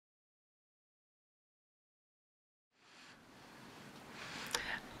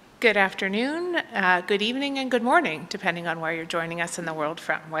Good afternoon, good evening, and good morning, depending on where you're joining us in the world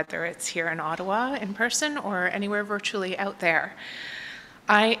from, whether it's here in Ottawa in person or anywhere virtually out there.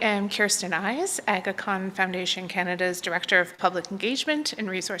 I am Kiersten, AKFC Foundation Canada's Director of Public Engagement and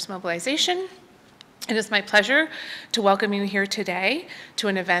Resource Mobilization. It is my pleasure to welcome you here today to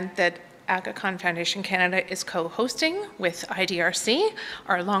an event that AKFC Foundation Canada is co-hosting with IDRC,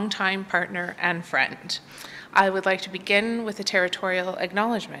 our longtime partner and friend. I would like to begin with a territorial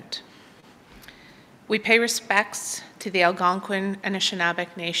acknowledgement. We pay respects to the Algonquin and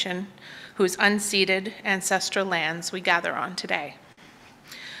Anishinaabe Nation, whose unceded ancestral lands we gather on today.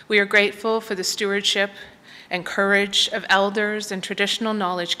 We are grateful for the stewardship and courage of elders and traditional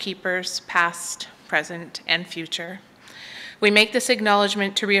knowledge keepers, past, present, and future. We make this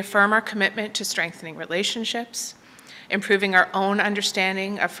acknowledgement to reaffirm our commitment to strengthening relationships, improving our own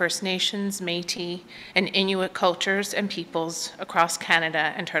understanding of First Nations, Métis, and Inuit cultures and peoples across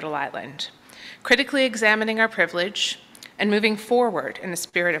Canada and Turtle Island, critically examining our privilege, and moving forward in the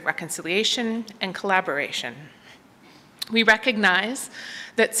spirit of reconciliation and collaboration. We recognize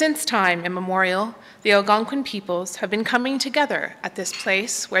that since time immemorial, the Algonquin peoples have been coming together at this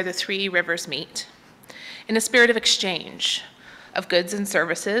place where the three rivers meet, in a spirit of exchange, of goods and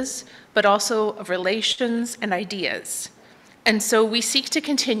services, but also of relations and ideas. And so we seek to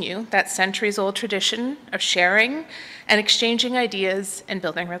continue that centuries-old tradition of sharing and exchanging ideas and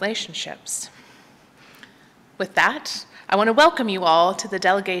building relationships. With that, I want to welcome you all to the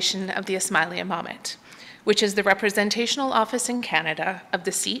delegation of the Ismaila Mamut, which is the representational office in Canada of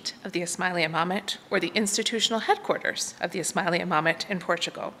the seat of the Ismaila Mamut, or the institutional headquarters of the Ismaila Mamut in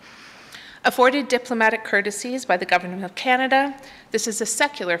Portugal. Afforded diplomatic courtesies by the Government of Canada, this is a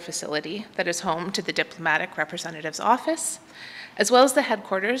secular facility that is home to the Diplomatic Representative's Office, as well as the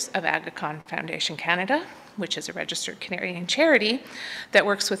headquarters of AKFC Foundation Canada, which is a registered Canadian charity that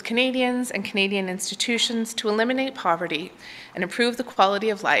works with Canadians and Canadian institutions to eliminate poverty and improve the quality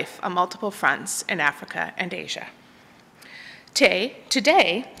of life on multiple fronts in Africa and Asia.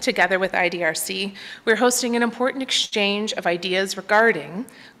 Today, together with IDRC, we're hosting an important exchange of ideas regarding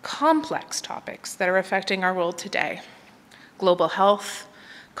complex topics that are affecting our world today: global health,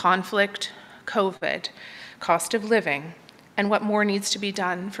 conflict, COVID, cost of living, and what more needs to be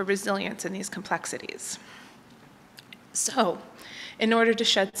done for resilience in these complexities. So, in order to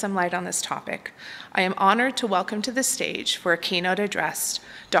shed some light on this topic, I am honored to welcome to the stage for a keynote address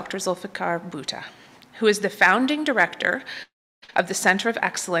Dr. Zulfikar Bhutta, who is the founding director of the Center of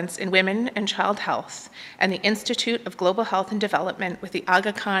Excellence in Women and Child Health and the Institute of Global Health and Development with the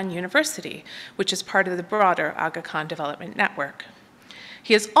Aga Khan University, which is part of the broader Aga Khan Development Network.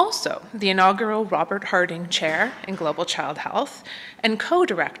 He is also the inaugural Robert Harding Chair in Global Child Health and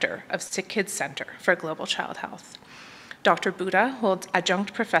co-director of Sick Kids Center for Global Child Health. Dr. Bhutta holds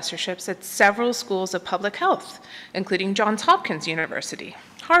adjunct professorships at several schools of public health, including Johns Hopkins University,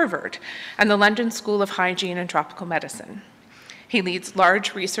 Harvard, and the London School of Hygiene and Tropical Medicine. He leads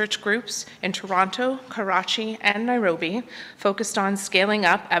large research groups in Toronto, Karachi, and Nairobi, focused on scaling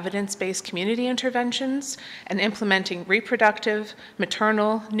up evidence-based community interventions and implementing reproductive,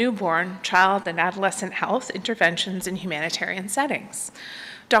 maternal, newborn, child, and adolescent health interventions in humanitarian settings.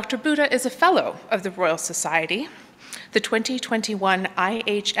 Dr. Bhutta is a fellow of the Royal Society, the 2021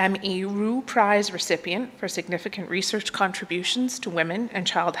 IHME Rue Prize recipient for significant research contributions to women and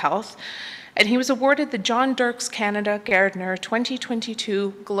child health, and he was awarded the John Dirks Canada Gardner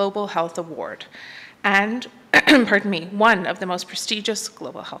 2022 Global Health Award, and, one of the most prestigious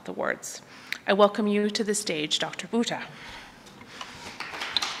global health awards. I welcome you to the stage, Dr. Bhutta.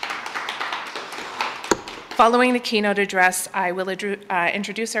 Following the keynote address, I will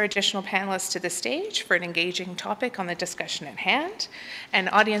introduce our additional panelists to the stage for an engaging topic on the discussion at hand, and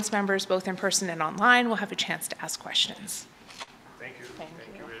audience members, both in person and online, will have a chance to ask questions. Thank you. Thank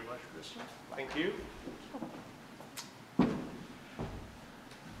you very much, Kiersten. Thank you.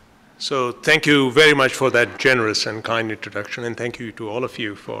 So thank you very much for that generous and kind introduction, and thank you to all of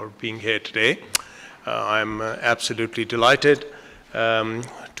you for being here today. I'm absolutely delighted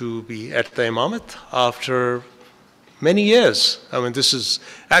to be at the Mamut after many years. I mean, this is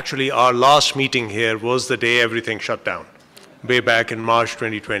actually our last meeting here was the day everything shut down, way back in March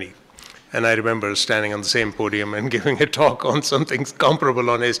 2020. And I remember standing on the same podium and giving a talk on something comparable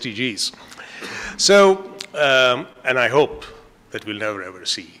on SDGs. So, and I hope that we'll never ever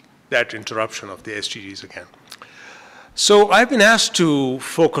see that interruption of the SDGs again. So I've been asked to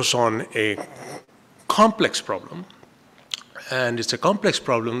focus on a complex problem, and it's a complex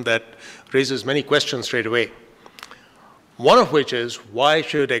problem that raises many questions straight away. One of which is, why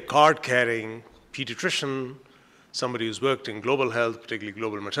should a card-carrying pediatrician somebody who's worked in global health, particularly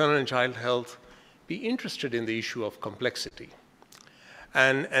global maternal and child health, be interested in the issue of complexity?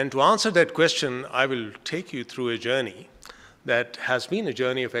 And to answer that question, I will take you through a journey that has been a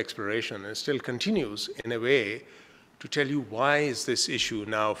journey of exploration and still continues in a way to tell you why is this issue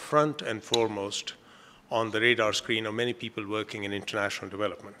now front and foremost on the radar screen of many people working in international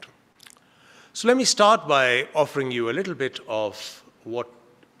development. So let me start by offering you a little bit of what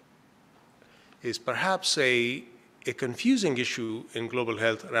is perhaps a confusing issue in global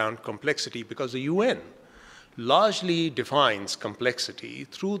health around complexity, because the UN largely defines complexity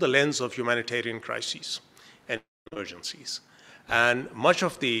through the lens of humanitarian crises and emergencies. And much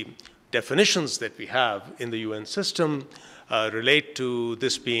of the definitions that we have in the UN system relate to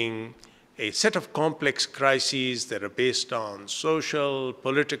this being a set of complex crises that are based on social,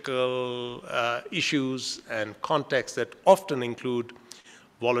 political issues and contexts that often include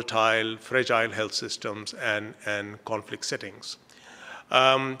volatile, fragile health systems and conflict settings.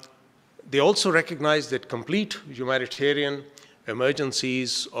 They also recognize that complete humanitarian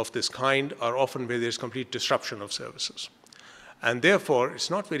emergencies of this kind are often where there's complete disruption of services. And therefore, it's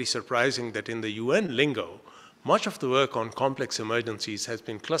not very surprising that in the UN lingo, much of the work on complex emergencies has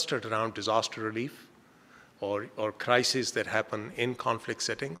been clustered around disaster relief or crises that happen in conflict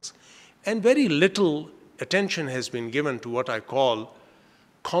settings. And very little attention has been given to what I call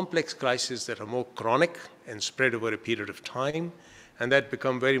complex crises that are more chronic and spread over a period of time, and that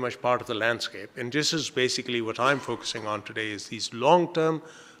become very much part of the landscape. And this is basically what I'm focusing on today, is these long-term,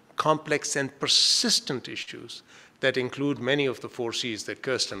 complex and persistent issues that include many of the 4 Cs that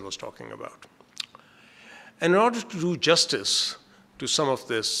Kiersten was talking about. And in order to do justice to some of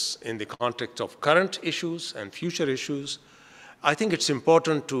this in the context of current issues and future issues, I think it's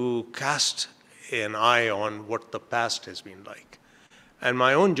important to cast an eye on what the past has been like. And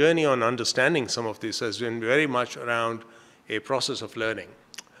my own journey on understanding some of this has been very much around a process of learning.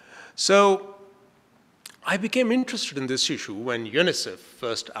 So I became interested in this issue when UNICEF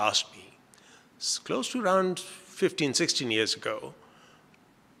first asked me, close to around 15, 16 years ago,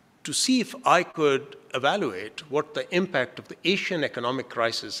 to see if I could evaluate what the impact of the Asian economic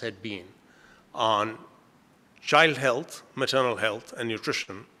crisis had been on child health, maternal health, and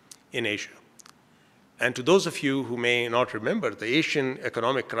nutrition in Asia. And to those of you who may not remember, the Asian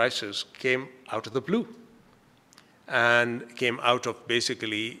economic crisis came out of the blue and came out of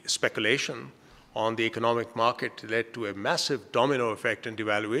basically speculation on the economic market. It led to a massive domino effect and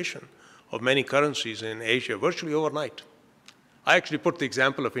devaluation of many currencies in Asia virtually overnight. I actually put the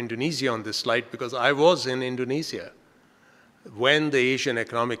example of Indonesia on this slide because I was in Indonesia when the Asian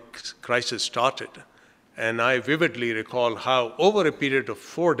economic crisis started. And I vividly recall how over a period of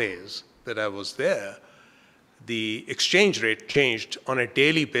 4 days that I was there, the exchange rate changed on a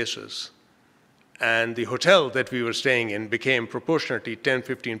daily basis. And the hotel that we were staying in became proportionately 10,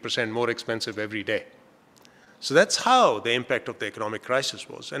 15% more expensive every day. So that's how the impact of the economic crisis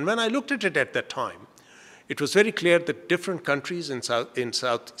was. And when I looked at it at that time, it was very clear that different countries in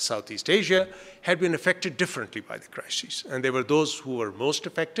Southeast Asia had been affected differently by the crisis. And there were those who were most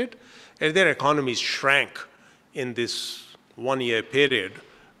affected, and their economies shrank in this 1-year period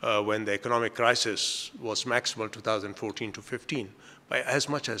when the economic crisis was maximal 2014 to 15 by as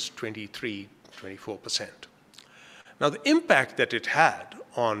much as 23, 24%. Now, the impact that it had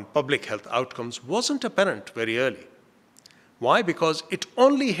on public health outcomes wasn't apparent very early. Why? Because it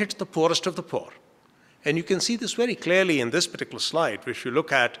only hit the poorest of the poor. And you can see this very clearly in this particular slide, which you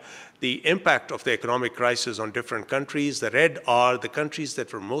look at the impact of the economic crisis on different countries. The red are the countries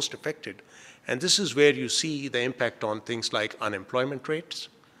that were most affected. And this is where you see the impact on things like unemployment rates,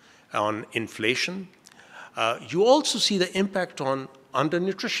 on inflation. You also see the impact on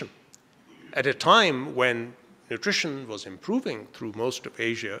undernutrition. At a time when nutrition was improving through most of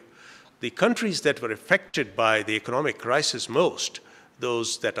Asia, the countries that were affected by the economic crisis most,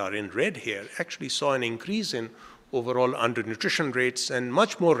 those that are in red here, actually saw an increase in overall undernutrition rates. And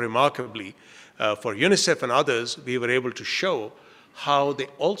much more remarkably, for UNICEF and others, we were able to show how they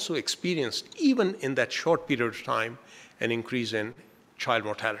also experienced, even in that short period of time, an increase in child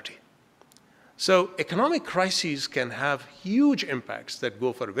mortality. So economic crises can have huge impacts that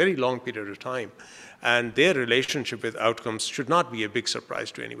go for a very long period of time, and their relationship with outcomes should not be a big surprise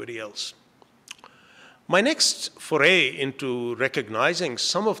to anybody else. My next foray into recognizing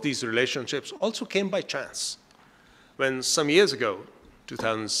some of these relationships also came by chance. When some years ago,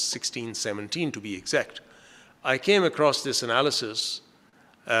 2016-17 to be exact, I came across this analysis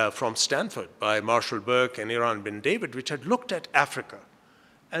from Stanford by Marshall Burke and Iran bin David, which had looked at Africa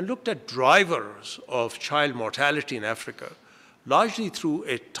and looked at drivers of child mortality in Africa, largely through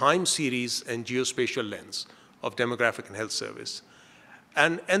a time series and geospatial lens of Demographic and Health Service.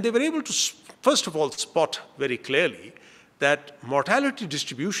 And they were able to, first of all, spot very clearly that mortality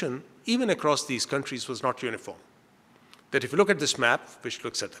distribution, even across these countries, was not uniform. That if you look at this map, which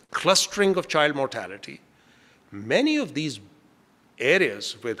looks at the clustering of child mortality, many of these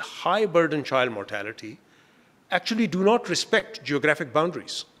areas with high burden child mortality actually do not respect geographic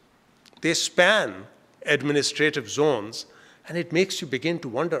boundaries. They span administrative zones, and it makes you begin to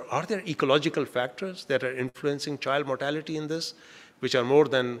wonder, are there ecological factors that are influencing child mortality in this, which are more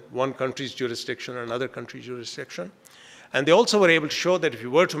than one country's jurisdiction or another country's jurisdiction? And they also were able to show that if you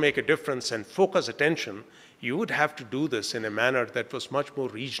were to make a difference and focus attention, you would have to do this in a manner that was much more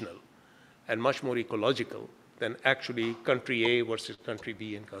regional and much more ecological than actually country A versus country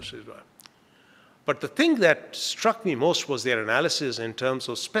B and country Y. But the thing that struck me most was their analysis in terms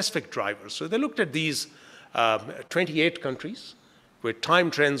of specific drivers. So they looked at these 28 countries with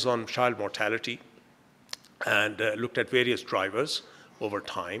time trends on child mortality and looked at various drivers over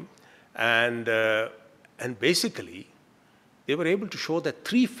time. And basically, they were able to show that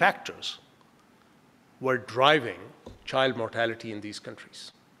 3 factors were driving child mortality in these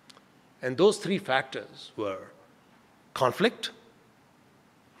countries. And those 3 factors were conflict,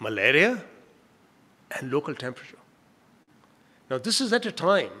 malaria, and local temperature. Now, this is at a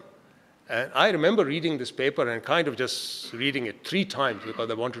time, and I remember reading this paper and kind of just reading it 3 times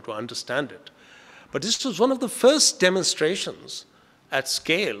because I wanted to understand it. But this was one of the first demonstrations at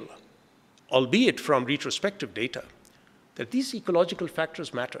scale, albeit from retrospective data, that these ecological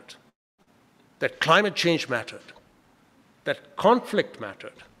factors mattered, that climate change mattered, that conflict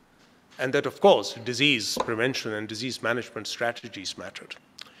mattered, and that, of course, disease prevention and disease management strategies mattered.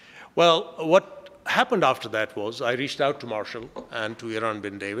 Well, what happened after that was I reached out to Marshall and to Iran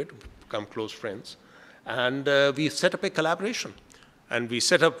bin David, become close friends, and we set up a collaboration. And we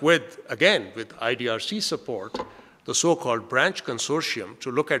set up with, again, with IDRC support, the so-called branch consortium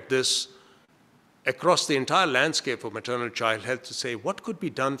to look at this across the entire landscape of maternal child health to say what could be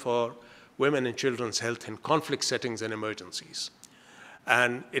done for women and children's health in conflict settings and emergencies.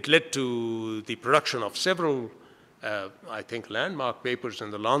 And it led to the production of several, I think, landmark papers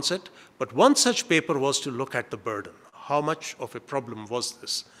in the Lancet. But one such paper was to look at the burden. How much of a problem was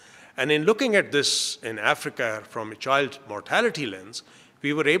this? And in looking at this in Africa from a child mortality lens,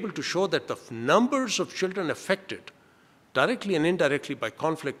 we were able to show that the numbers of children affected directly and indirectly by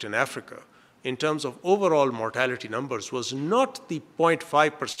conflict in Africa in terms of overall mortality numbers was not the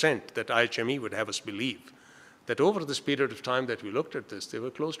 0.5% that IHME would have us believe. That over this period of time that we looked at this, there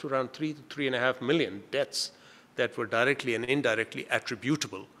were close to around 3 to 3.5 million deaths that were directly and indirectly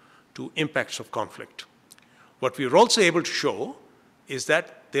attributable to impacts of conflict. What we were also able to show is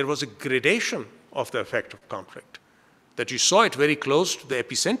that there was a gradation of the effect of conflict, that you saw it very close to the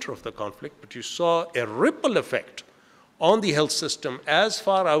epicenter of the conflict, but you saw a ripple effect on the health system as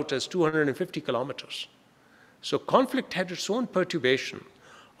far out as 250 kilometers. So conflict had its own perturbation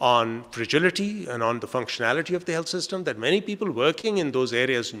on fragility and on the functionality of the health system that many people working in those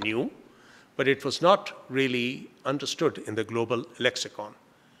areas knew, but it was not really understood in the global lexicon.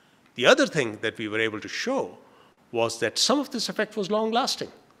 The other thing that we were able to show was that some of this effect was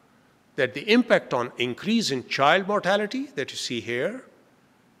long-lasting, that the impact on increase in child mortality that you see here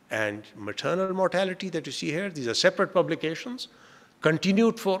and maternal mortality that you see here, these are separate publications,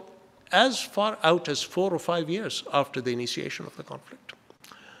 continued for as far out as 4 or 5 years after the initiation of the conflict.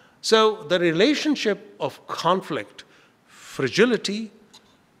 So the relationship of conflict, fragility,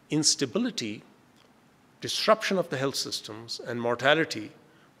 instability, disruption of the health systems, and mortality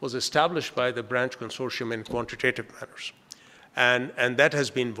was established by the branch consortium in quantitative manners. And that has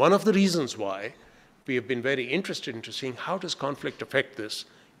been one of the reasons why we have been very interested into seeing how does conflict affect this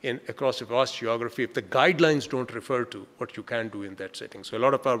across a vast geography if the guidelines don't refer to what you can do in that setting. So a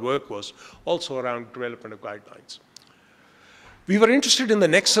lot of our work was also around development of guidelines. We were interested in the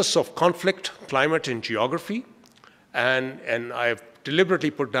nexus of conflict, climate, and geography. And I have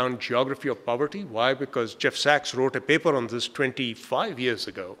deliberately put down geography of poverty. Why? Because Jeff Sachs wrote a paper on this 25 years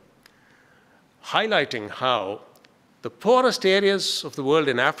ago, highlighting how the poorest areas of the world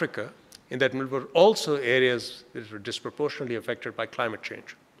in Africa, in that were also areas that were disproportionately affected by climate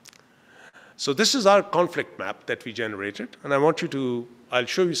change. So this is our conflict map that we generated. And I want you to, I'll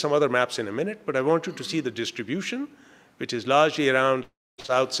show you some other maps in a minute, but I want you to see the distribution, which is largely around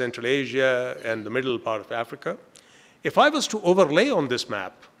South Central Asia and the middle part of Africa. If I was to overlay on this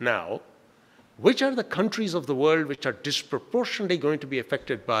map now, which are the countries of the world which are disproportionately going to be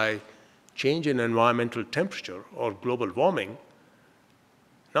affected by change in environmental temperature or global warming,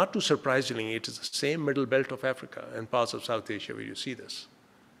 not too surprisingly, it is the same middle belt of Africa and parts of South Asia where you see this.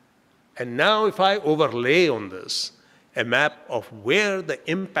 And now if I overlay on this a map of where the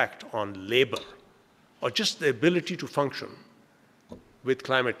impact on labor or just the ability to function with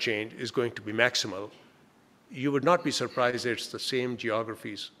climate change is going to be maximal, you would not be surprised that it's the same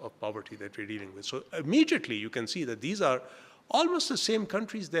geographies of poverty that we're dealing with. So immediately you can see that these are almost the same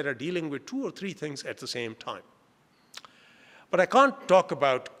countries that are dealing with 2 or 3 things at the same time. But I can't talk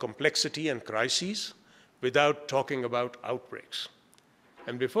about complexity and crises without talking about outbreaks.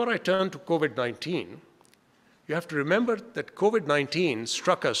 And before I turn to COVID-19, you have to remember that COVID-19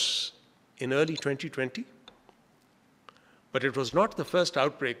 struck us in early 2020, but it was not the first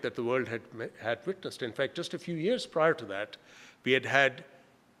outbreak that the world had witnessed. In fact, just a few years prior to that, we had had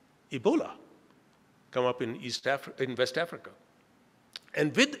Ebola come up in West Africa.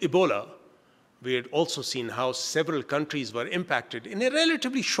 And with Ebola, we had also seen how several countries were impacted in a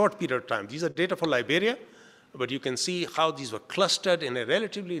relatively short period of time. These are data for Liberia, but you can see how these were clustered in a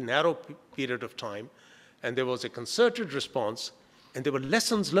relatively narrow period of time. And there was a concerted response, and there were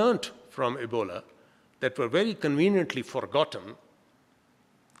lessons learned from Ebola that were very conveniently forgotten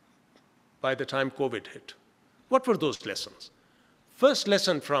by the time COVID hit. What were those lessons? First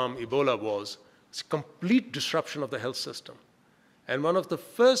lesson from Ebola was complete disruption of the health system. And one of the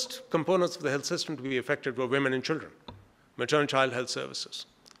first components of the health system to be affected were women and children, maternal child health services.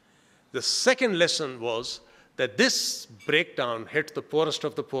 The second lesson was that this breakdown hit the poorest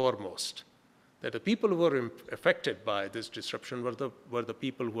of the poor most, that the people who were affected by this disruption were the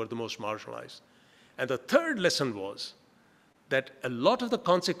people who were the most marginalized. And the third lesson was that a lot of the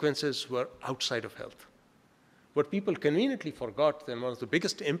consequences were outside of health. What people conveniently forgot, then one of the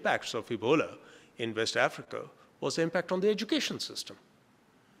biggest impacts of Ebola in West Africa was the impact on the education system.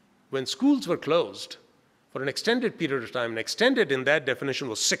 When schools were closed for an extended period of time, and extended in that definition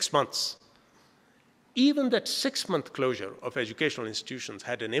was 6 months, even that 6-month closure of educational institutions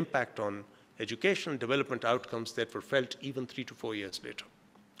had an impact on education and development outcomes that were felt even 3 to 4 years later.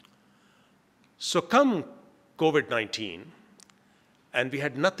 So come COVID-19, and we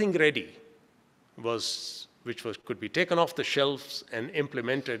had nothing ready which could be taken off the shelves and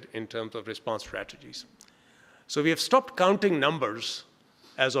implemented in terms of response strategies. So we have stopped counting numbers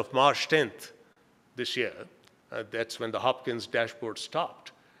as of March 10th this year. That's when the Hopkins dashboard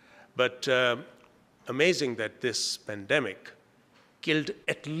stopped. But amazing that this pandemic killed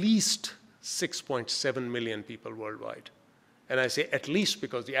at least 6.7 million people worldwide. And I say at least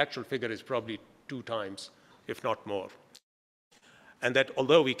because the actual figure is probably 2 times, if not more. And that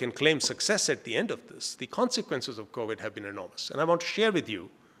although we can claim success at the end of this, the consequences of COVID have been enormous. And I want to share with you,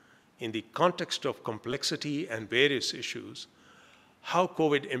 in the context of complexity and various issues, how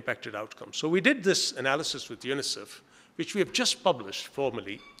COVID impacted outcomes. So we did this analysis with UNICEF, which we have just published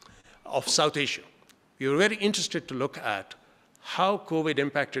formally, of South Asia. We were very interested to look at how COVID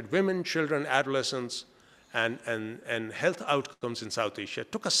impacted women, children, adolescents, and health outcomes in South Asia.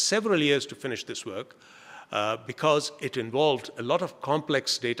 It took us several years to finish this work because it involved a lot of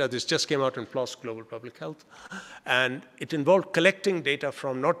complex data. This just came out in PLOS Global Public Health. And it involved collecting data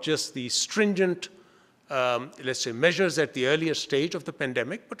from not just the stringent, let's say, measures at the earlier stage of the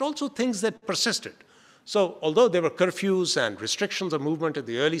pandemic, but also things that persisted. So although there were curfews and restrictions of movement at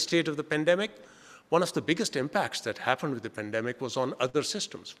the early stage of the pandemic, one of the biggest impacts that happened with the pandemic was on other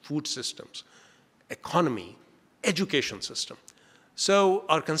systems, food systems, economy, education system. So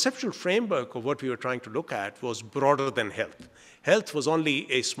our conceptual framework of what we were trying to look at was broader than health. Health was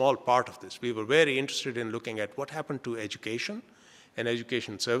only a small part of this. We were very interested in looking at what happened to education and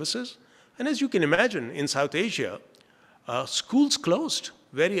education services. And as you can imagine, in South Asia, schools closed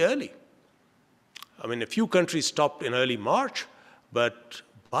very early. I mean, a few countries stopped in early March, but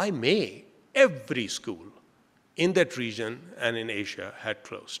by May, every school in that region and in Asia had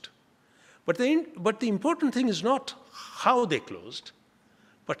closed. But the important thing is not how they closed,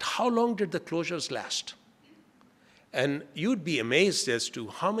 but how long did the closures last? And you'd be amazed as to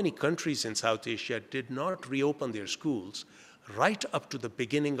how many countries in South Asia did not reopen their schools right up to the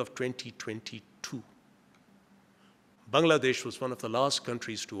beginning of 2022. Bangladesh was one of the last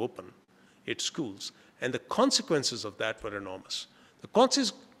countries to open its schools, and the consequences of that were enormous. The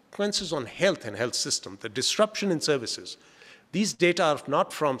consequences on health and health system, the disruption in services, these data are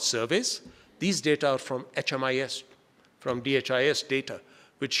not from surveys, these data are from HMIS, from DHIS data,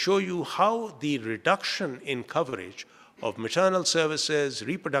 which show you how the reduction in coverage of maternal services,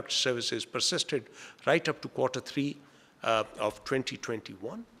 reproductive services persisted right up to Q3 of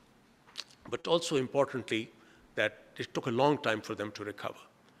 2021. But also importantly, that it took a long time for them to recover.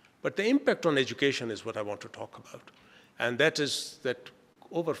 But the impact on education is what I want to talk about. And that is that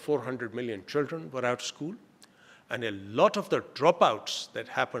over 400 million children were out of school. And a lot of the dropouts that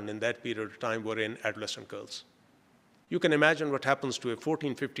happened in that period of time were in adolescent girls. You can imagine what happens to a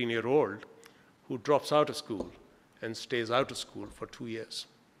 14, 15-year-old who drops out of school and stays out of school for 2 years.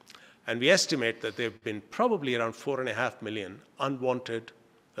 And we estimate that there have been probably around 4.5 million unwanted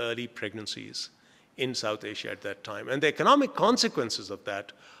early pregnancies in South Asia at that time. And the economic consequences of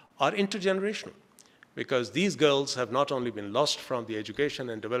that are intergenerational, because these girls have not only been lost from the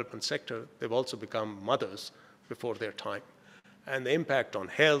education and development sector, they've also become mothers before their time. And the impact on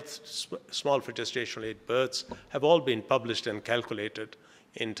health, small for gestational age births, have all been published and calculated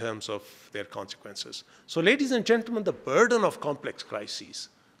in terms of their consequences. So ladies and gentlemen, the burden of complex crises,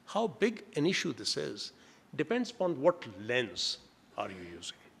 how big an issue this is, depends upon what lens are you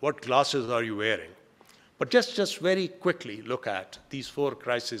using, what glasses are you wearing. But just very quickly look at these 4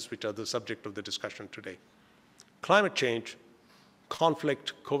 crises which are the subject of the discussion today. Climate change,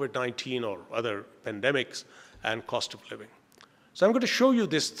 conflict, COVID-19 or other pandemics, and cost of living. So I'm going to show you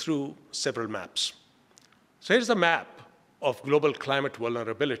this through several maps. So here's a map of global climate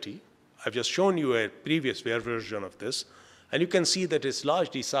vulnerability. I've just shown you a previous version of this, and you can see that it's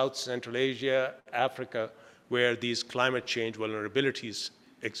largely South Central Asia, Africa, where these climate change vulnerabilities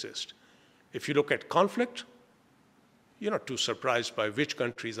exist. If you look at conflict, you're not too surprised by which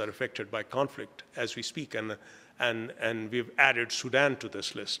countries are affected by conflict as we speak, and we've added Sudan to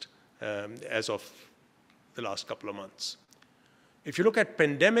this list as of the last couple of months. If you look at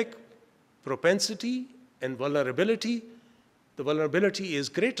pandemic propensity and vulnerability, the vulnerability is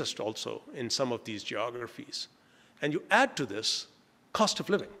greatest also in some of these geographies. And you add to this cost of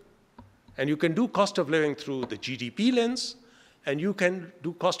living. And you can do cost of living through the GDP lens, and you can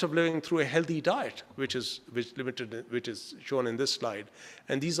do cost of living through a healthy diet, which is shown in this slide.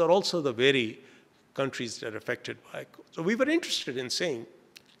 And these are also the very countries that are affected by. So we were interested in saying,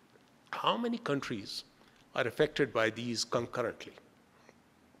 how many countries are affected by these concurrently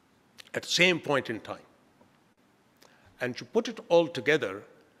at the same point in time? And you put it all together,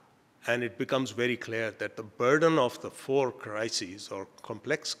 and it becomes very clear that the burden of the 4 crises or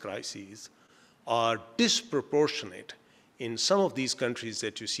complex crises are disproportionate in some of these countries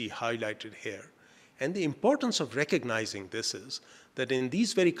that you see highlighted here. And the importance of recognizing this is that in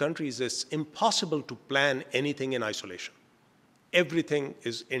these very countries, it's impossible to plan anything in isolation. Everything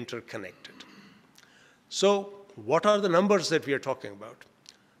is interconnected. So what are the numbers that we are talking about?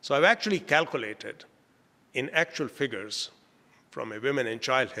 So I've actually calculated in actual figures from a women and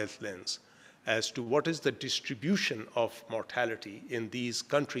child health lens as to what is the distribution of mortality in these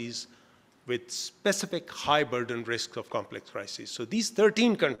countries with specific high burden risks of complex crises. So these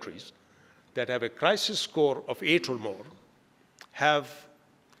 13 countries that have a crisis score of 8 or more have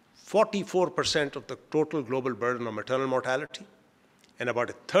 44% of the total global burden of maternal mortality and about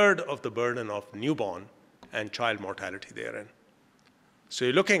 1/3 of the burden of newborn and child mortality therein. So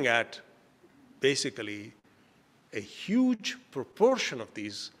you're looking at basically a huge proportion of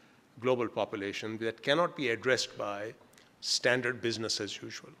these global population that cannot be addressed by standard business as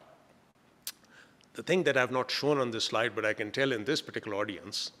usual. The thing that I've not shown on this slide, but I can tell in this particular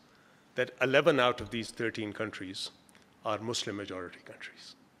audience, that 11 out of these 13 countries are Muslim majority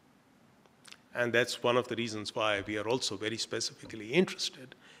countries. And that's one of the reasons why we are also very specifically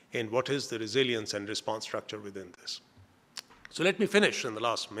interested in what is the resilience and response structure within this. So let me finish in the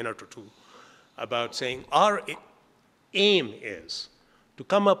last minute or two about saying our aim is to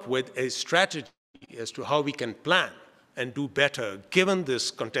come up with a strategy as to how we can plan and do better given this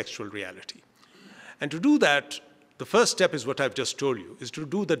contextual reality. And to do that, the first step is what I've just told you, is to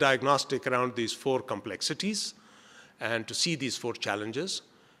do the diagnostic around these 4 complexities and to see these 4 challenges,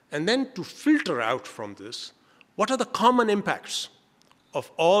 and then to filter out from this, what are the common impacts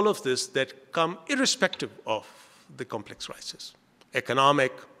of all of this that come irrespective of the complex crisis?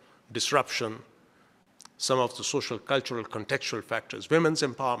 Economic, disruption, some of the social, cultural, contextual factors, women's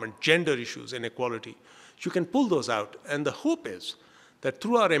empowerment, gender issues, inequality. You can pull those out, and the hope is that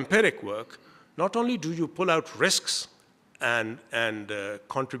through our empiric work, not only do you pull out risks and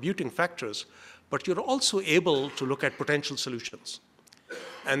contributing factors, but you're also able to look at potential solutions.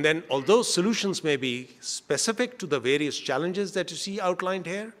 And then, although solutions may be specific to the various challenges that you see outlined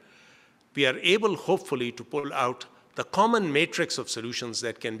here, we are able, hopefully, to pull out the common matrix of solutions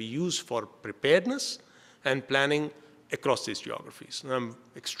that can be used for preparedness and planning across these geographies. And I'm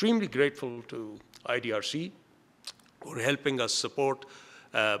extremely grateful to IDRC for helping us support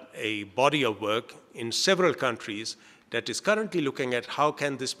a body of work in several countries that is currently looking at how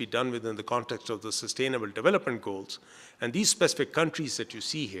can this be done within the context of the Sustainable Development Goals. And these specific countries that you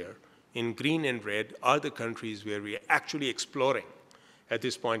see here in green and red are the countries where we are actually exploring at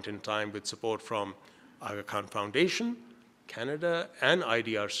this point in time with support from Aga Khan Foundation, Canada, and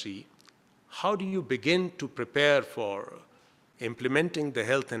IDRC, how do you begin to prepare for implementing the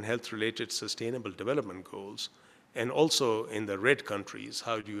health and health-related sustainable development goals? And also in the red countries,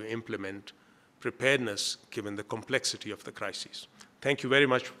 how do you implement preparedness given the complexity of the crises? Thank you very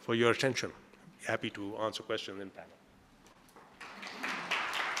much for your attention. Happy to answer questions in panel.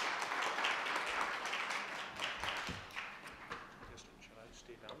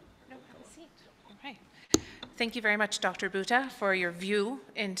 Thank you very much, Dr. Bhuta, for your view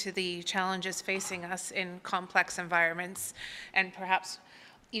into the challenges facing us in complex environments, and perhaps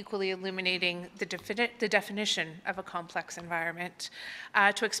equally illuminating the definition of a complex environment.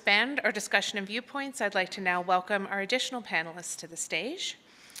 To expand our discussion and viewpoints, I'd like to now welcome our additional panelists to the stage.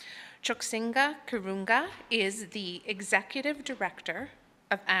 Choksinga Kirunga is the Executive Director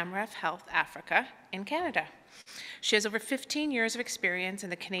of AmRef Health Africa in Canada. She has over 15 years of experience in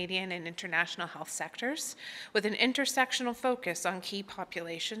the Canadian and international health sectors, with an intersectional focus on key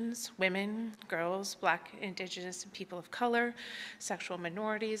populations: women, girls, Black, Indigenous, and people of color, sexual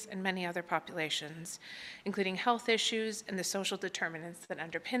minorities, and many other populations, including health issues and the social determinants that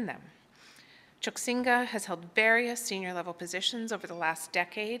underpin them. Choksinga has held various senior-level positions over the last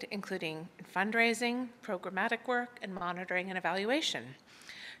decade, including in fundraising, programmatic work, and monitoring and evaluation.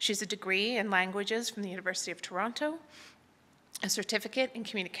 She has a degree in languages from the University of Toronto, a certificate in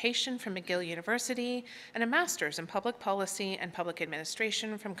communication from McGill University, and a master's in public policy and public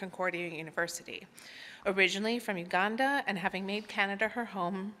administration from Concordia University. Originally from Uganda and having made Canada her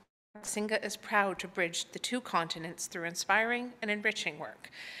home, Choksinga is proud to bridge the two continents through inspiring and enriching work.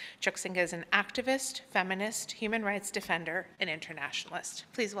 Choksinga is an activist, feminist, human rights defender, and internationalist.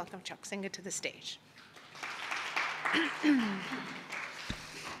 Please welcome Choksinga to the stage.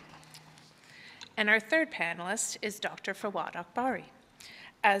 And our third panelist is Dr. Fawad Akbari.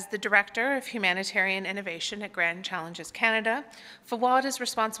 As the Director of Humanitarian Innovation at Grand Challenges Canada, Fawad is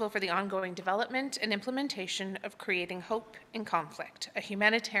responsible for the ongoing development and implementation of Creating Hope in Conflict, a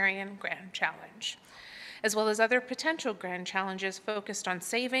humanitarian grand challenge, as well as other potential grand challenges focused on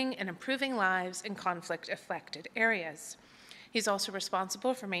saving and improving lives in conflict-affected areas. He's also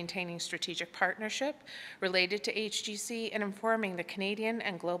responsible for maintaining strategic partnership related to HGC and informing the Canadian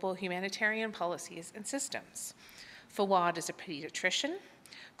and global humanitarian policies and systems. Fawad is a pediatrician,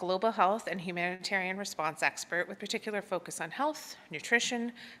 global health and humanitarian response expert with particular focus on health,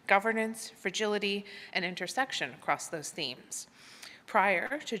 nutrition, governance, fragility, and intersection across those themes.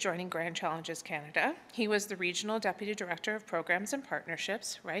 Prior to joining Grand Challenges Canada, he was the Regional Deputy Director of Programs and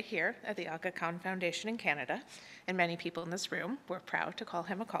Partnerships right here at the Aga Khan Foundation in Canada, and many people in this room were proud to call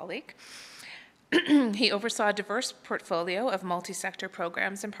him a colleague. He oversaw a diverse portfolio of multi-sector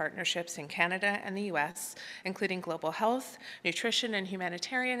programs and partnerships in Canada and the US, including global health, nutrition, and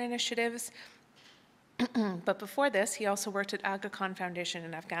humanitarian initiatives. But before this, he also worked at Aga Khan Foundation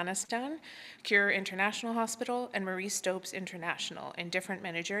in Afghanistan, Cure International Hospital, and Marie Stopes International in different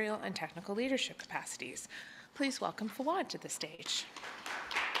managerial and technical leadership capacities. Please welcome Fawad to the stage.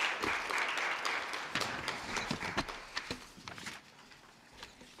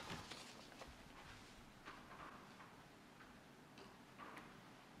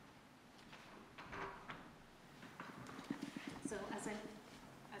 So as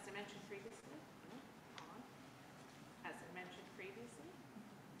I mentioned previously,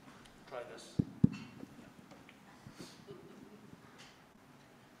 Try this.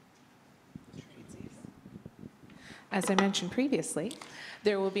 As I mentioned previously,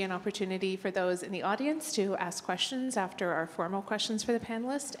 there will be an opportunity for those in the audience to ask questions after our formal questions for the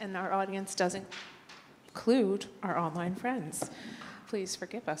panelists, and our audience doesn't include our online friends. Please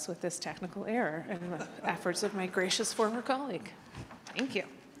forgive us with this technical error and the efforts of my gracious former colleague. Thank you.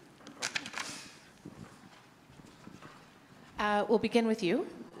 We'll begin with you,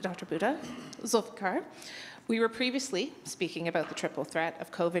 Dr. Bhuta. Zulfikar, we were previously speaking about the triple threat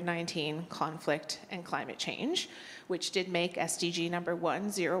of COVID-19, conflict, and climate change, which did make SDG number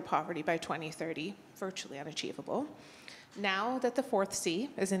 1, zero poverty by 2030, virtually unachievable. Now that the fourth C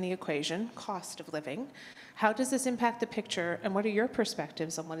is in the equation, cost of living, how does this impact the picture, and what are your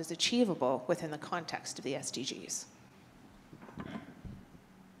perspectives on what is achievable within the context of the SDGs?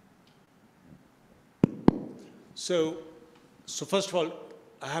 So first of all,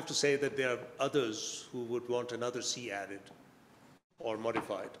 I have to say that there are others who would want another C added or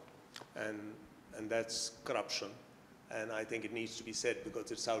modified, and that's corruption. And I think it needs to be said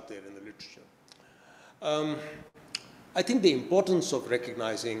because it's out there in the literature. I think the importance of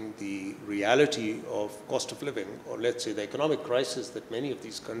recognizing the reality of cost of living, or let's say the economic crisis that many of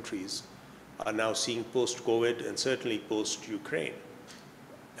these countries are now seeing post-COVID and certainly post-Ukraine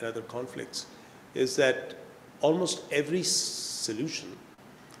and other conflicts, is that almost every solution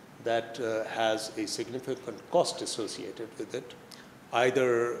that has a significant cost associated with it,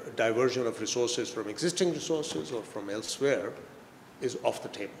 either diversion of resources from existing resources or from elsewhere, is off the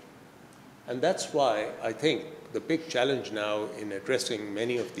table. And that's why I think the big challenge now in addressing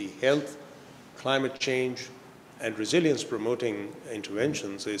many of the health, climate change, and resilience promoting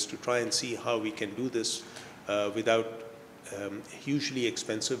interventions is to try and see how we can do this without hugely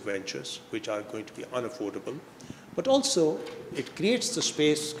expensive ventures, which are going to be unaffordable. But also, it creates the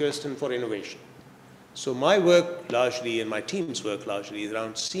space, Kiersten, for innovation. So my work largely, and my team's work largely, is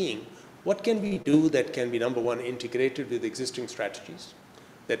around seeing what can we do that can be, number one, integrated with existing strategies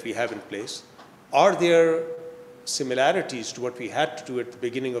that we have in place. Are there similarities to what we had to do at the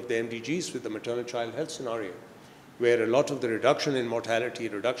beginning of the MDGs with the maternal-child health scenario, where a lot of the reduction in mortality,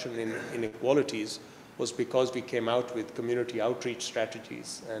 reduction in inequalities, was because we came out with community outreach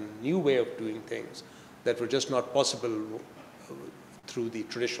strategies and new way of doing things that were just not possible through the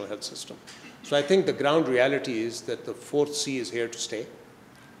traditional health system. So I think the ground reality is that the fourth C is here to stay,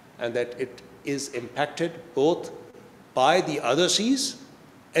 and that it is impacted both by the other Cs,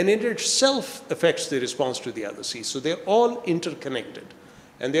 and it itself affects the response to the other Cs. So they're all interconnected.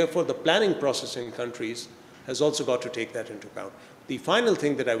 And therefore, the planning process in countries has also got to take that into account. The final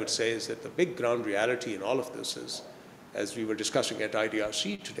thing that I would say is that the big ground reality in all of this is, as we were discussing at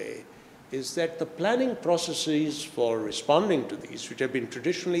IDRC today, is that the planning processes for responding to these, which have been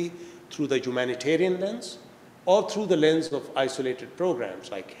traditionally through the humanitarian lens or through the lens of isolated programs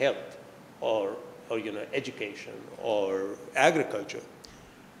like health or education or agriculture,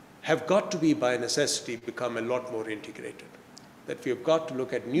 have got to be by necessity become a lot more integrated. That we have got to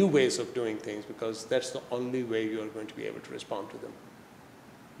look at new ways of doing things, because that's the only way you are going to be able to respond to them.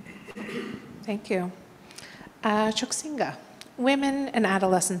 Thank you. Choksinga. Women and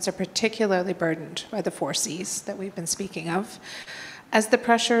adolescents are particularly burdened by the 4 Cs that we've been speaking of. As the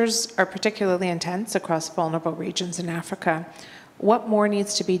pressures are particularly intense across vulnerable regions in Africa, what more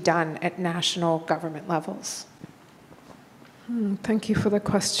needs to be done at national government levels? Thank you for the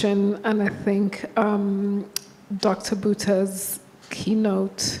question. And I think Dr. Bhuta's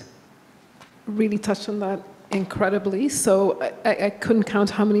keynote really touched on that incredibly. So I couldn't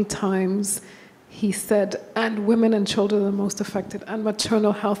count how many times he said, and women and children are the most affected, and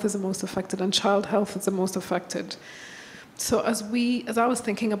maternal health is the most affected, and child health is the most affected. So as I was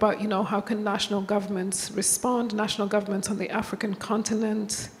thinking about, how can national governments respond, national governments on the African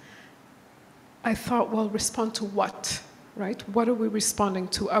continent, I thought, well, respond to what, right? What are we responding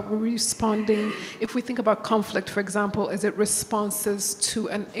to? Are we responding, if we think about conflict, for example, is it responses to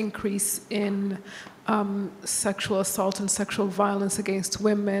an increase in sexual assault and sexual violence against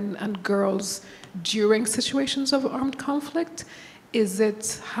women and girls during situations of armed conflict? Is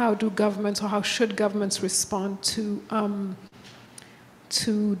it how do governments, or how should governments respond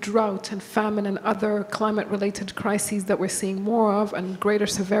to drought and famine and other climate-related crises that we're seeing more of and greater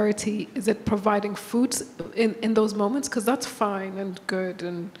severity? Is it providing food in those moments? Because that's fine and good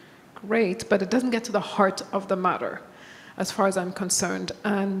and great, but it doesn't get to the heart of the matter, as far as I'm concerned.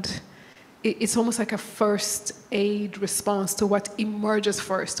 And it's almost like a first aid response to what emerges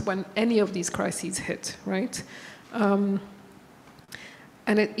first when any of these crises hit, right?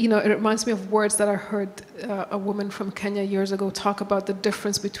 And it reminds me of words that I heard a woman from Kenya years ago talk about, the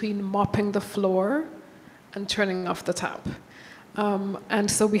difference between mopping the floor and turning off the tap. And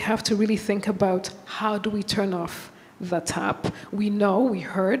so we have to really think about, how do we turn off the tap? We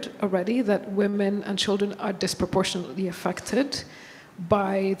heard already that women and children are disproportionately affected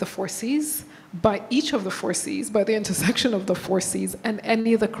by the 4 Cs, by each of the 4 Cs, by the intersection of the 4 Cs, and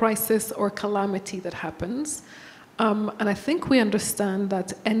any of the crisis or calamity that happens. And I think we understand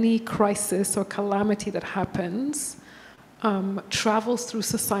that any crisis or calamity that happens travels through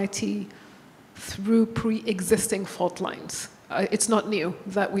society through pre-existing fault lines. It's not new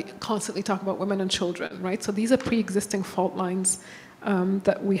that we constantly talk about women and children, right? So these are pre-existing fault lines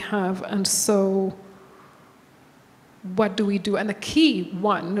that we have. And so what do we do? And the key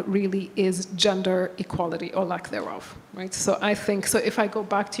one really is gender equality, or lack thereof, right? So I think, so if I go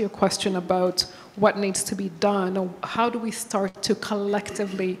back to your question about what needs to be done, or how do we start to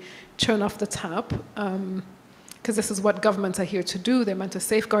collectively turn off the tap? Because this is what governments are here to do. They're meant to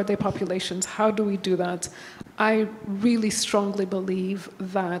safeguard their populations. How do we do that? I really strongly believe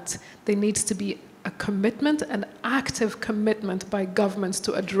that there needs to be a commitment, an active commitment by governments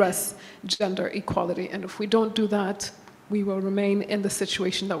to address gender equality. And if we don't do that, we will remain in the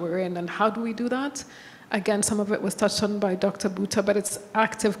situation that we're in. And how do we do that? Again, some of it was touched on by Dr. Bhuta, but it's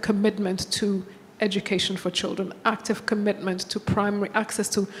active commitment to education for children, active commitment to access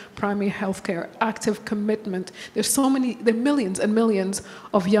to primary health care, active commitment. There are millions and millions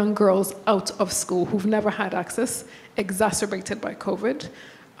of young girls out of school who've never had access, exacerbated by COVID.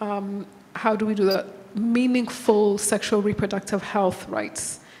 How do we do that? Meaningful sexual reproductive health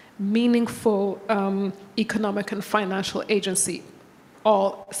rights, meaningful economic and financial agency,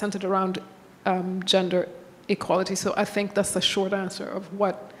 all centered around gender equality. So I think that's the short answer of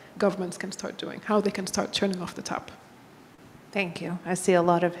what governments can start doing, how they can start turning off the tap. Thank you. I see a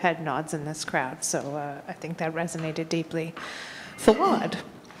lot of head nods in this crowd, so I think that resonated deeply. Fawad,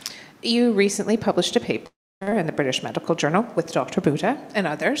 you recently published a paper in the British Medical Journal with Dr. Bhuta and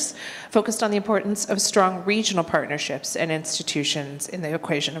others, focused on the importance of strong regional partnerships and institutions in the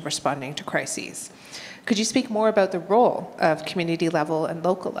equation of responding to crises. Could you speak more about the role of community level and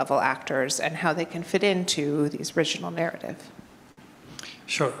local level actors and how they can fit into these regional narrative?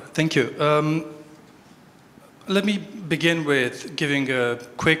 Sure, thank you. Let me begin with giving a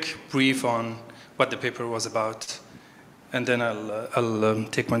quick brief on what the paper was about, and then I'll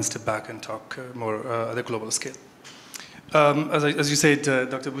take one step back and talk more at a global scale. As you said,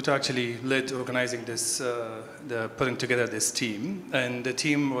 Dr. Bhuta actually led organizing this, putting together this team, and the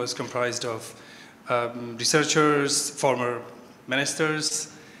team was comprised of researchers, former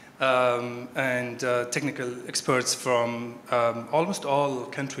ministers, and technical experts from almost all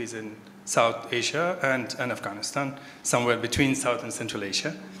countries in South Asia and Afghanistan, somewhere between South and Central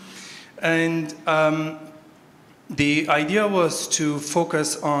Asia. And the idea was to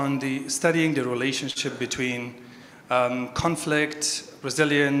focus on studying the relationship between conflict,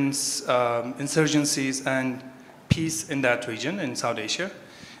 resilience, insurgencies, and peace in that region, in South Asia,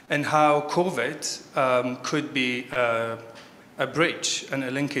 and how COVID could be a bridge and a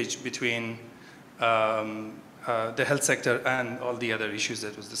linkage between the health sector and all the other issues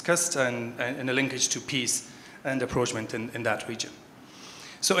that was discussed, and a linkage to peace and approachment in that region.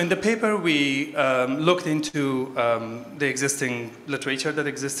 So in the paper, we looked into the existing literature that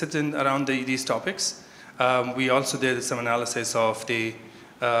existed around these topics. We also did some analysis of the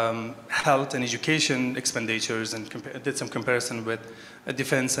health and education expenditures and did some comparison with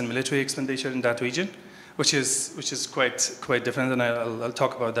defense and military expenditure in that region, which is quite different, and I'll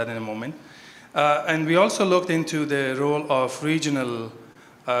talk about that in a moment. And we also looked into the role of regional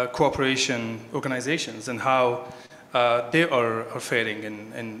cooperation organizations and how they are faring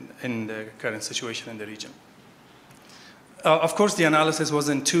in the current situation in the region. Of course, the analysis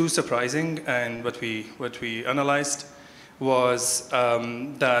wasn't too surprising, and what we analyzed was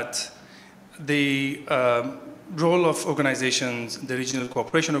that the role of organizations, the regional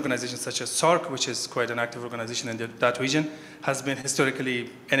cooperation organizations such as SARC, which is quite an active organization in that region, has been historically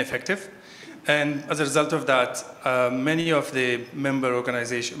ineffective. And as a result of that, many of the member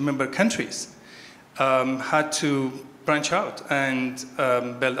countries had to branch out and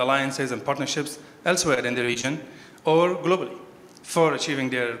build alliances and partnerships elsewhere in the region or globally for achieving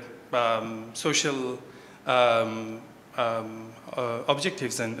their social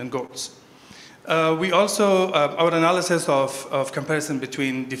objectives and goals. We also, our analysis of comparison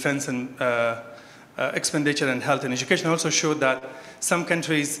between defense and expenditure and health and education also showed that some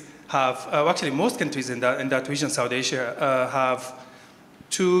countries have, actually most countries in that region, South Asia, have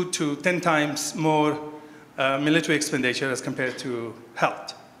 2 to 10 times more military expenditure as compared to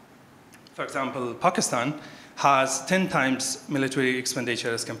health. For example, Pakistan has 10 times military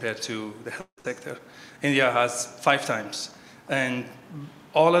expenditure as compared to the health sector. India has 5 times. And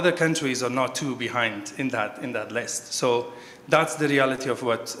all other countries are not too behind in that list. So that's the reality of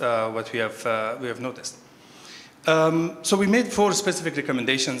what we have noticed. So we made 4 specific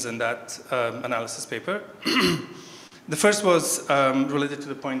recommendations in that analysis paper. The first was related to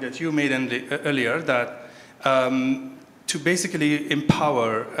the point that you made earlier, that to basically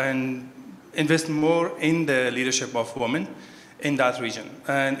empower and invest more in the leadership of women in that region.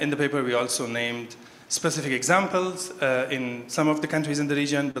 And in the paper, we also named specific examples in some of the countries in the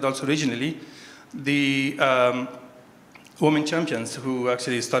region, but also regionally, the women champions who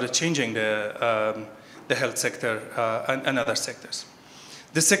actually started changing the health sector and other sectors.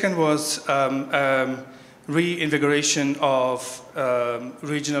 The second was reinvigoration of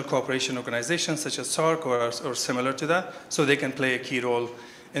regional cooperation organizations such as SARC or similar to that, so they can play a key role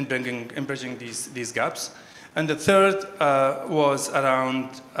in bridging these gaps. And the third was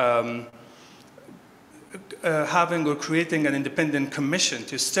around having or creating an independent commission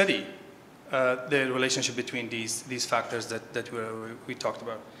to study the relationship between these factors that we talked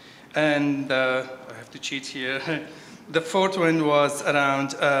about. And I have to cheat here. The fourth one was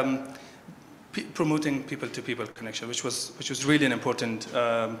around promoting people-to-people connection, which was really an important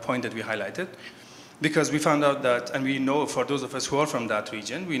point that we highlighted. because we found out that, and we know for those of us who are from that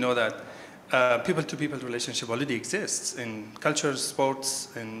region, we know that people-to-people relationship already exists in cultures, sports,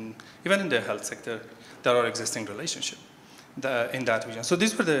 and even in the health sector, there are existing relationships in that region. So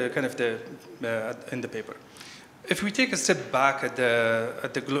these were the kind of in the paper. If we take a step back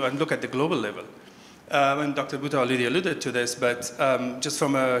and look at the global level, and Dr. Bhutta already alluded to this, but just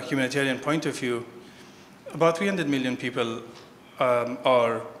from a humanitarian point of view, about 300 million people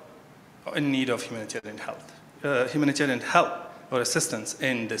are in need of humanitarian help or assistance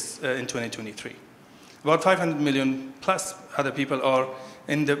in 2023. About 500 million plus other people are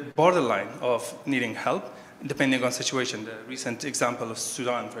in the borderline of needing help, depending on situation. The recent example of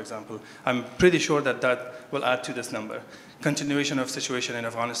Sudan, for example, I'm pretty sure that will add to this number. Continuation of situation in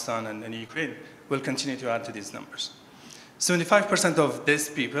Afghanistan and Ukraine will continue to add to these numbers. 75% of these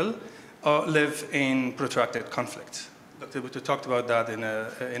people live in protracted conflict. Dr. Bhutta talked about that in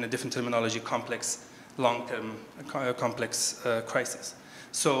a different terminology, complex, long-term, complex crisis.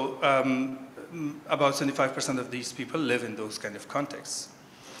 So about 75% of these people live in those kind of contexts.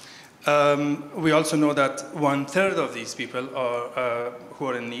 We also know that 1/3 of these people who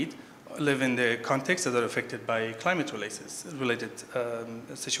are in need live in the contexts that are affected by climate-related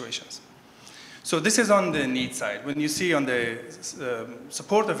situations. So this is on the need side. When you see on the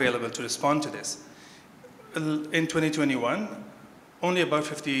support available to respond to this, in 2021, only about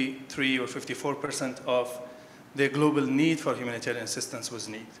 53 or 54% of the global need for humanitarian assistance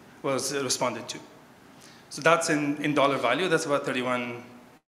was responded to. So that's in dollar value, that's about $31+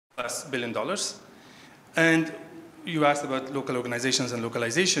 billion. And you asked about local organizations and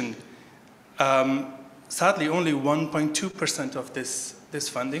localization. Sadly, only 1.2% of this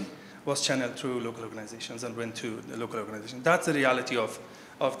funding was channeled through local organizations and went to the local organization. That's the reality of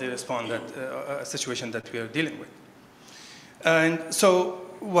the situation that we are dealing with. And so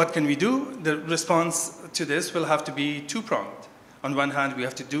what can we do? The response to this will have to be two-pronged. On one hand, we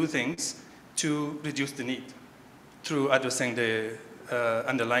have to do things to reduce the need through addressing the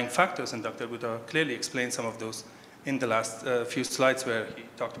underlying factors, and Dr. Bhutta clearly explained some of those in the last few slides where he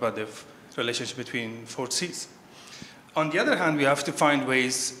talked about the relationship between 4 Cs. On the other hand, we have to find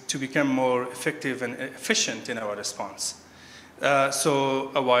ways to become more effective and efficient in our response. So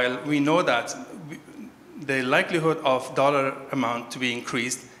while we know that the likelihood of dollar amount to be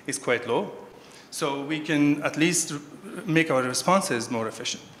increased is quite low, so we can at least make our responses more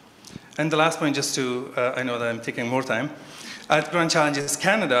efficient. And the last point, just to, I know that I'm taking more time, at Grand Challenges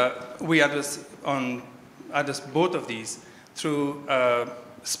Canada, we address both of these through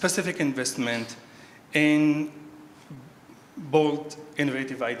specific investment in bold,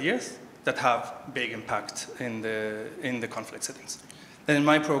 innovative ideas that have big impact in the conflict settings. And in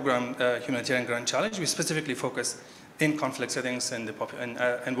my program, Humanitarian Grand Challenge, we specifically focus in conflict settings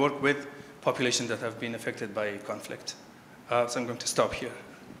and work with populations that have been affected by conflict. So I'm going to stop here.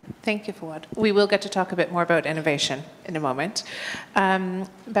 Thank you, Fawad. We will get to talk a bit more about innovation in a moment.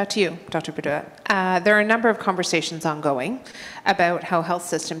 Back to you, Dr. Bhutta. There are a number of conversations ongoing about how health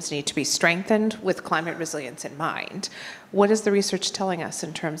systems need to be strengthened with climate resilience in mind. What is the research telling us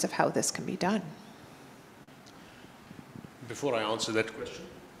in terms of how this can be done? Before I answer that question,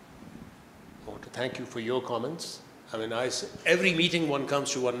 I want to thank you for your comments. I mean, every meeting one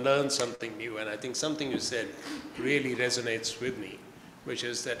comes to, one learns something new, and I think something you said really resonates with me, which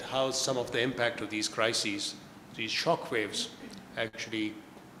is that how some of the impact of these crises, these shock waves, actually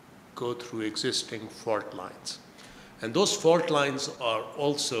go through existing fault lines. And those fault lines are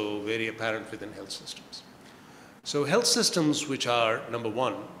also very apparent within health systems. So health systems which are, number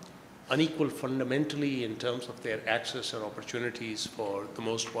one, unequal fundamentally in terms of their access and opportunities for the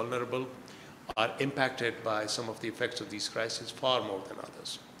most vulnerable, are impacted by some of the effects of these crises far more than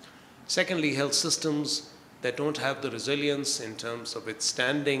others. Secondly, health systems that don't have the resilience in terms of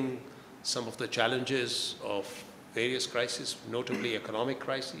withstanding some of the challenges of various crises, notably economic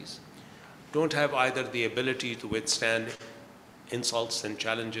crises, don't have either the ability to withstand insults and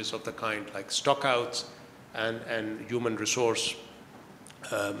challenges of the kind like stockouts and human resource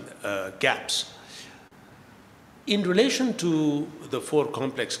gaps. In relation to the 4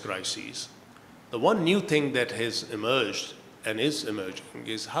 complex crises, the one new thing that has emerged and is emerging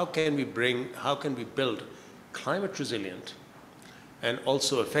is how can we build climate resilient and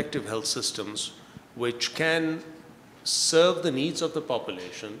also effective health systems which can serve the needs of the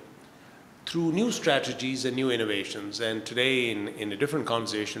population through new strategies and new innovations. And today in a different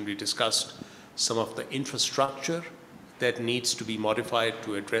conversation, we discussed some of the infrastructure that needs to be modified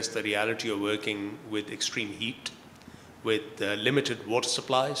to address the reality of working with extreme heat, with limited water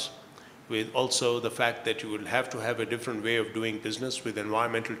supplies, with also the fact that you will have to have a different way of doing business with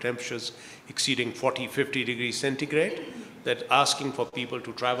environmental temperatures exceeding 40, 50 degrees centigrade, that asking for people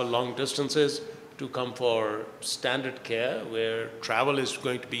to travel long distances to come for standard care where travel is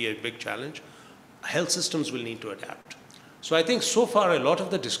going to be a big challenge, health systems will need to adapt. So I think so far a lot of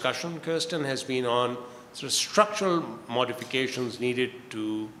the discussion, Kiersten, has been on sort of structural modifications needed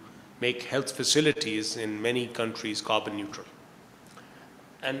to make health facilities in many countries carbon neutral.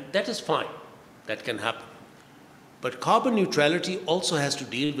 And that is fine, that can happen. But carbon neutrality also has to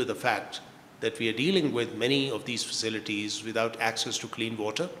deal with the fact that we are dealing with many of these facilities without access to clean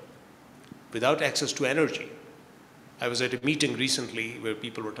water, without access to energy. I was at a meeting recently where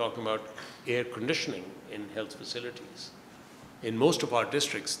people were talking about air conditioning in health facilities. In most of our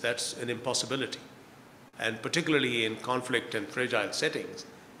districts, that's an impossibility. And particularly in conflict and fragile settings,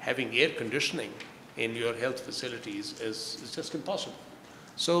 having air conditioning in your health facilities is just impossible.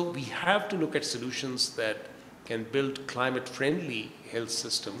 So we have to look at solutions that can build climate-friendly health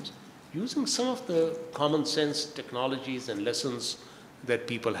systems using some of the common sense technologies and lessons that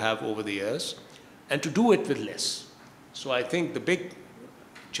people have over the years, and to do it with less. So I think the big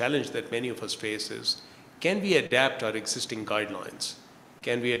challenge that many of us face is, can we adapt our existing guidelines?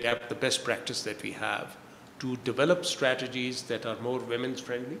 Can we adapt the best practice that we have to develop strategies that are more women's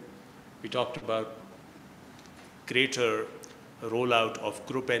friendly? We talked about greater rollout of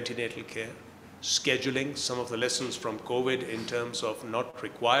group antenatal care, scheduling some of the lessons from COVID in terms of not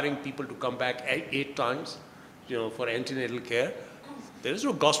requiring people to come back 8 times, for antenatal care. There is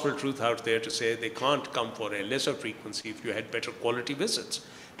no gospel truth out there to say they can't come for a lesser frequency if you had better quality visits.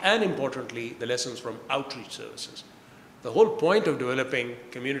 And importantly, the lessons from outreach services. The whole point of developing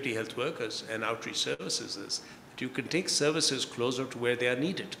community health workers and outreach services is that you can take services closer to where they are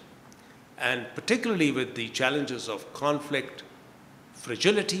needed. And particularly with the challenges of conflict,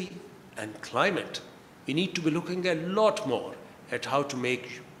 fragility, and climate, we need to be looking a lot more at how to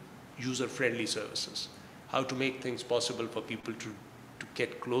make user-friendly services, how to make things possible for people to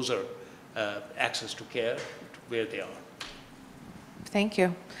get closer access to care to where they are. Thank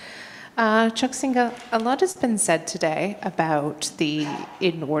you. Chuck Singa, a lot has been said today about the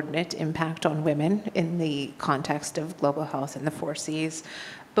inordinate impact on women in the context of global health and the 4 Cs.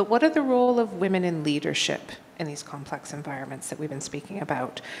 But what are the role of women in leadership in these complex environments that we've been speaking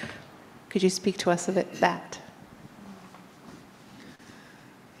about? Could you speak to us a bit that?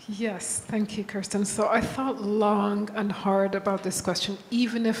 Yes, thank you, Kiersten. So I thought long and hard about this question,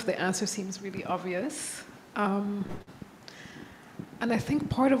 even if the answer seems really obvious. And I think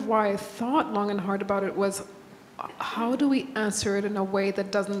part of why I thought long and hard about it was, how do we answer it in a way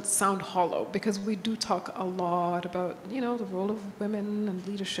that doesn't sound hollow? Because we do talk a lot about, the role of women and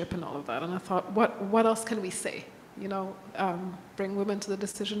leadership and all of that. And I thought, what else can we say? Bring women to the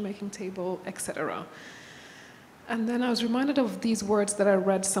decision-making table, etc. And then I was reminded of these words that I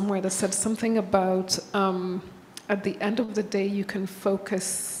read somewhere that said something about, at the end of the day, you can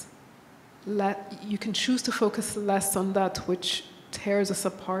choose to focus less on that which tears us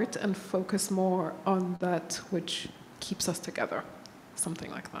apart and focus more on that which keeps us together,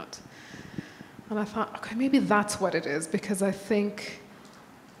 something like that. And I thought, okay, maybe that's what it is, because I think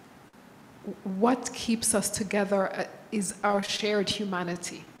what keeps us together is our shared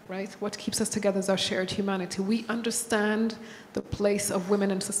humanity, right? What keeps us together is our shared humanity. We understand the place of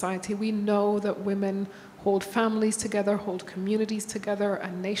women in society. We know that women hold families together, hold communities together,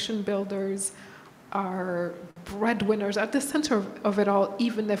 and nation builders, are breadwinners at the center of it all,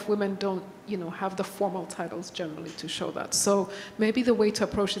 even if women don't, have the formal titles generally to show that. So maybe the way to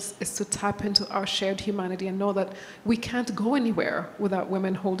approach this is to tap into our shared humanity and know that we can't go anywhere without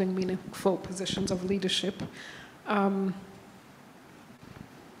women holding meaningful positions of leadership. I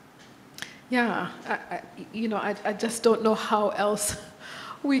just don't know how else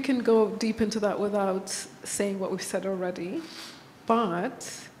we can go deep into that without saying what we've said already.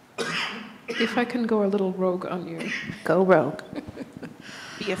 But if I can go a little rogue on you. Go rogue.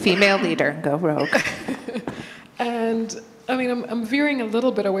 Be a female leader, go rogue. And I'm veering a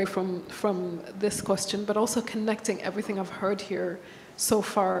little bit away from this question, but also connecting everything I've heard here so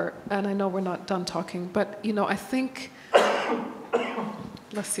far. And I know we're not done talking, but I think,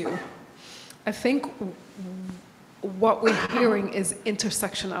 bless you. I think what we're hearing is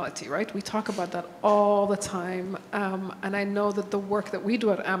intersectionality, right? We talk about that all the time. And I know that the work that we do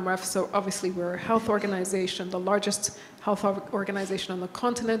at AMREF, so obviously we're a health organization, the largest health organization on the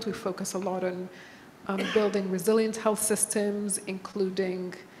continent. We focus a lot on building resilient health systems,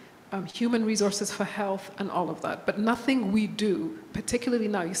 including human resources for health and all of that. But nothing we do, particularly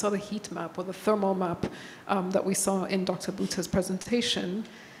now, you saw the heat map or the thermal map that we saw in Dr. Buta's presentation,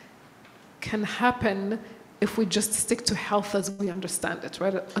 can happen if we just stick to health as we understand it,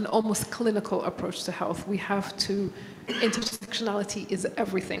 right? An almost clinical approach to health. We have to, intersectionality is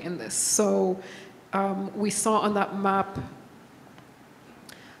everything in this. So we saw on that map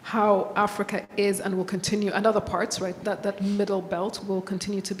how Africa is and will continue, and other parts, right? That middle belt will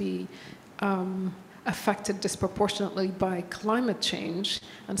continue to be affected disproportionately by climate change.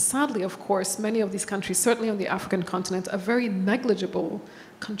 And sadly, of course, many of these countries, certainly on the African continent, are very negligible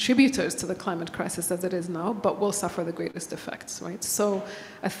contributors to the climate crisis as it is now, but will suffer the greatest effects, right? So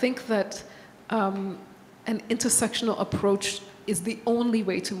I think that an intersectional approach is the only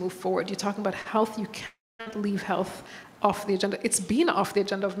way to move forward. You're talking about health, you can't leave health off the agenda. It's been off the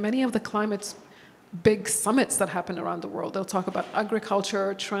agenda of many of the climate big summits that happen around the world. They'll talk about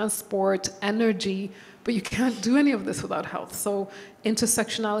agriculture, transport, energy, but you can't do any of this without health. So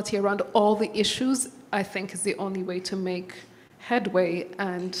intersectionality around all the issues, I think, is the only way to make headway,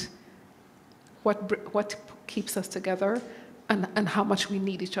 and what keeps us together and how much we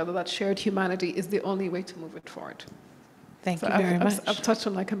need each other. That shared humanity is the only way to move it forward. Thank you very much. I've touched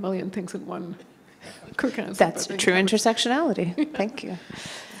on like a million things in one quick answer. That's true intersectionality. Thank you.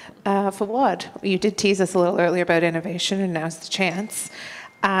 Fawad, you did tease us a little earlier about innovation, and now's the chance.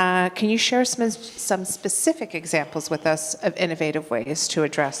 Can you share some specific examples with us of innovative ways to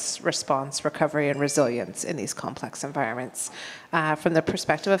address response, recovery, and resilience in these complex environments from the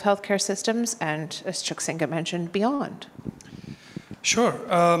perspective of healthcare systems and, as Chuksinga mentioned, beyond? Sure.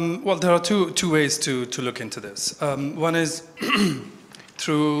 Well, there are two ways to look into this. One is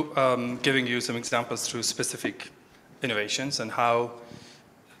through giving you some examples through specific innovations and how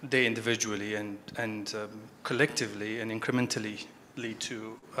they individually and collectively and incrementally lead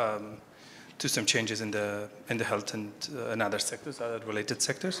to some changes in the health and other sectors, other related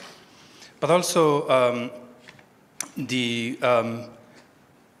sectors, but also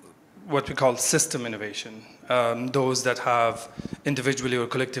what we call system innovation, those that have individually or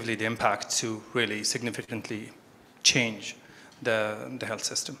collectively the impact to really significantly change the health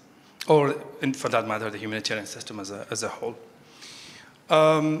system, or for that matter, the humanitarian system as a whole.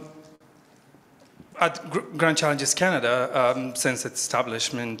 At Grand Challenges Canada, since its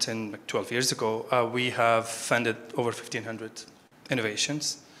establishment 12 years ago, we have funded over 1,500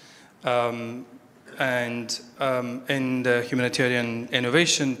 innovations. And in the humanitarian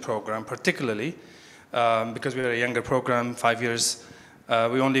innovation program, particularly, because we are a younger program, 5 years,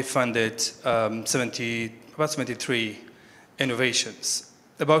 we only funded about 73 innovations.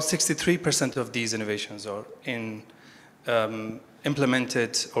 About 63% of these innovations are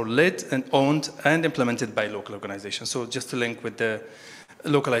implemented or led and owned and implemented by local organizations. So just to link with the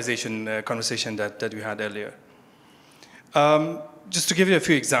localization conversation that we had earlier. Just to give you a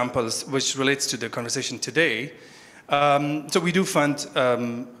few examples which relates to the conversation today. So we do fund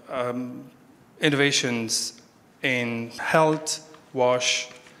innovations in health, WASH,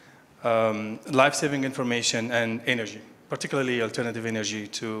 life-saving information, and energy, particularly alternative energy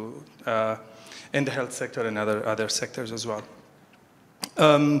to in the health sector and other sectors as well.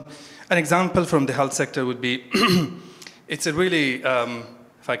 An example from the health sector would be, it's a really,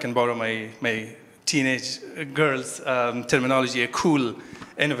 if I can borrow my teenage girls' terminology, a cool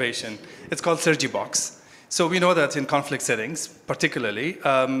innovation. It's called SurgiBox. So we know that in conflict settings, particularly,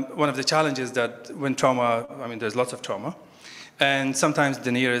 one of the challenges that when trauma, there's lots of trauma, and sometimes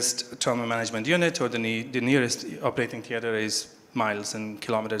the nearest trauma management unit or the nearest operating theater is miles and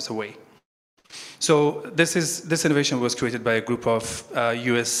kilometers away. So this innovation was created by a group of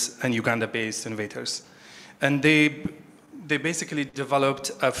US and Uganda-based innovators. And they basically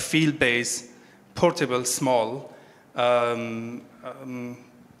developed a field-based, portable, small,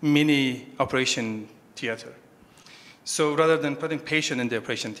 mini operation theater. So rather than putting patient in the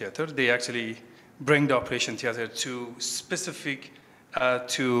operation theater, they actually bring the operation theater to specific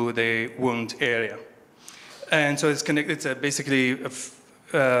to the wound area. And so it's connected, it's basically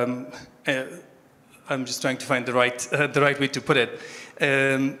I'm just trying to find the right way to put it.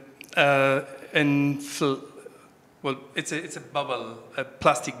 Well, it's a bubble, a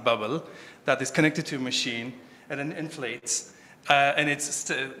plastic bubble that is connected to a machine and then inflates, and it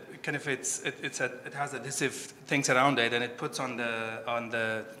has adhesive things around it, and it puts on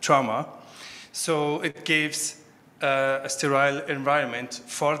the trauma, so it gives a sterile environment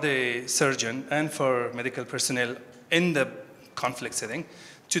for the surgeon and for medical personnel in the conflict setting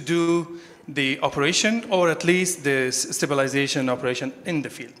to do the operation, or at least the stabilization operation in the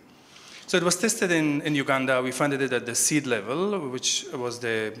field. So it was tested in Uganda. We funded it at the seed level, which was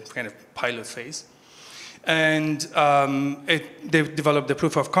the kind of pilot phase. And they developed the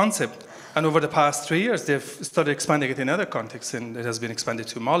proof of concept And over the past 3 years, they've started expanding it in other contexts, and it has been expanded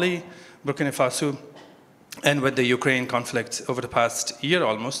to Mali, Burkina Faso, and with the Ukraine conflict over the past year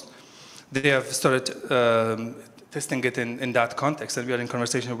almost, they have started testing it in that context, and we are in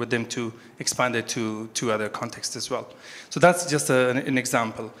conversation with them to expand it to other contexts as well. So that's just an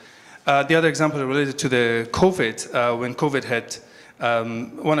example. The other example related to the COVID, when COVID hit,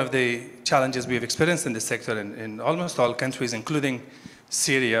 one of the challenges we have experienced in this sector in almost all countries, including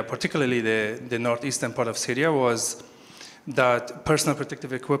Syria, particularly the northeastern part of Syria, was that personal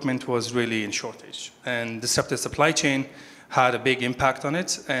protective equipment was really in shortage. And disrupted supply chain had a big impact on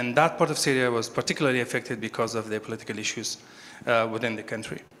it. And that part of Syria was particularly affected because of the political issues within the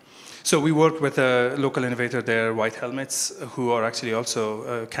country. So we worked with a local innovator there, White Helmets, who are actually also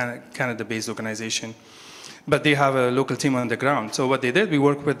a Canada-based organization. But they have a local team on the ground. So what they did, we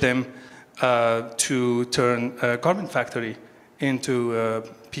worked with them to turn a garment factory into a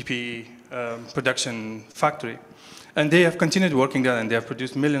PPE production factory. And they have continued working there, and they have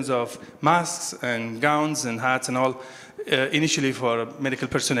produced millions of masks and gowns and hats and all, initially for medical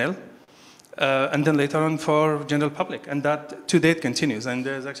personnel, and then later on for general public. And that to date continues. And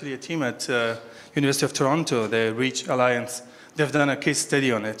there's actually a team at University of Toronto, the REACH Alliance. They've done a case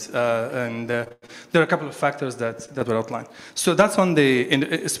study on it, and there are a couple of factors that were outlined. So that's on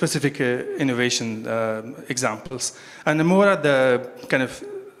the specific innovation examples. And more at the kind of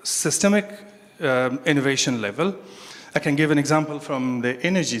systemic innovation level, I can give an example from the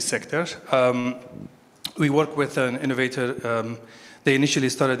energy sector. We work with an innovator. They initially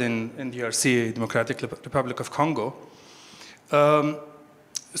started in DRC, Democratic Republic of Congo.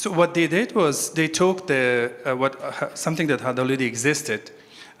 So what they did was they took something that had already existed,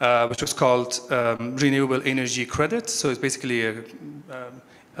 which was called renewable energy credit. So it's basically a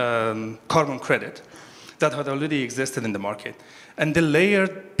carbon credit that had already existed in the market. And they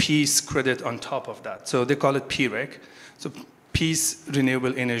layered peace credit on top of that. So they call it PREC, so Peace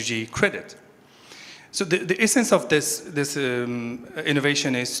Renewable Energy Credit. So the essence of this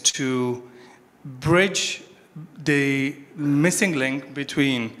innovation is to bridge the missing link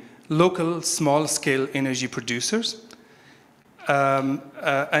between local small-scale energy producers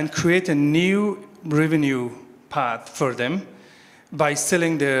and create a new revenue path for them by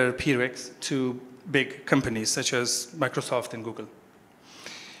selling their PRECs to big companies such as Microsoft and Google.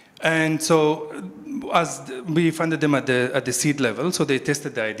 And so as we funded them at the seed level, so they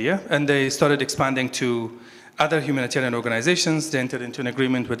tested the idea, and they started expanding to other humanitarian organizations. They entered into an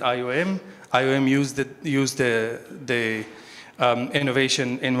agreement with IOM. IOM used the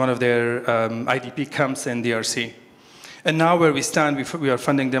innovation in one of their IDP camps in DRC. And now where we stand, we are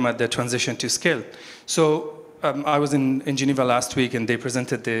funding them at the transition to scale. So I was in Geneva last week, and they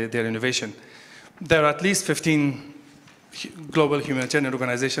presented their innovation. There are at least 15 global humanitarian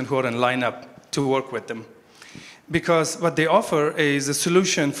organizations who are in lineup to work with them, because what they offer is a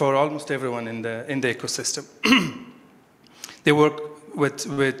solution for almost everyone in the ecosystem. They work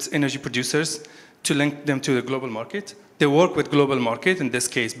with energy producers to link them to the global market. They work with global market, in this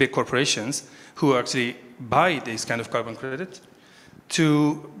case, big corporations who actually buy these kind of carbon credits,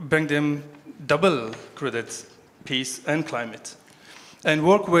 to bring them double credits, peace and climate. And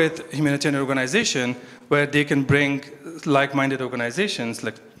work with humanitarian organizations where they can bring like-minded organizations,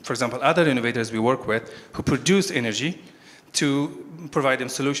 like, for example, other innovators we work with who produce energy, to provide them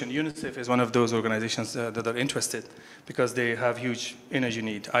solution. UNICEF is one of those organizations that are interested because they have huge energy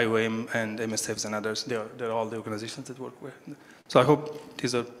need. IOM and MSFs and others, they're all the organizations that work with. So I hope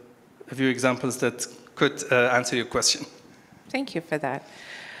these are a few examples that could answer your question. Thank you for that.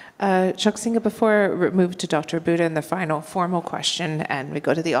 Shaksinga, before we move to Dr. Buddha and the final formal question, and we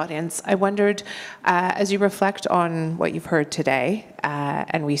go to the audience, I wondered, as you reflect on what you've heard today,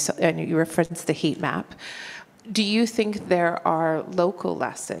 and you referenced the heat map, do you think there are local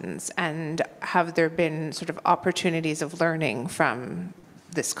lessons, and have there been sort of opportunities of learning from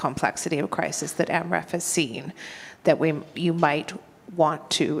this complexity of crisis that AMREF has seen that you might want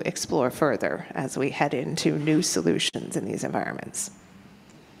to explore further as we head into new solutions in these environments?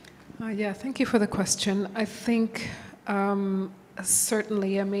 Yeah, thank you for the question. I think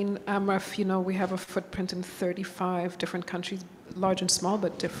certainly, I mean, AMREF, we have a footprint in 35 different countries, large and small,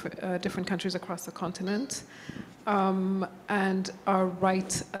 but different countries across the continent, and are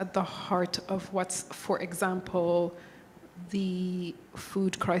right at the heart of what's, for example, the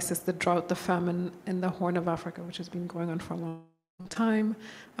food crisis, the drought, the famine in the Horn of Africa, which has been going on for a long time.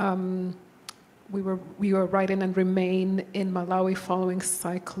 We were right in and remain in Malawi following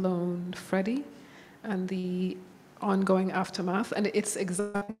Cyclone Freddy and the ongoing aftermath. And it's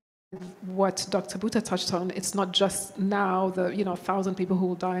exactly what Dr. Buta touched on, it's not just now the 1,000 people who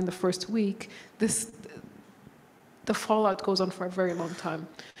will die in the first week. The fallout goes on for a very long time.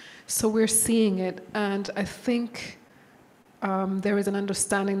 So we're seeing it, and I think there is an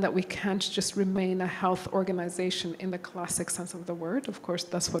understanding that we can't just remain a health organization in the classic sense of the word. Of course,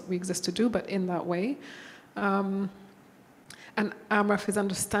 that's what we exist to do, but in that way. And AMREF is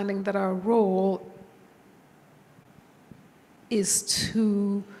understanding that our role is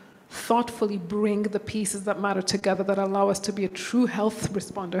to thoughtfully bring the pieces that matter together that allow us to be a true health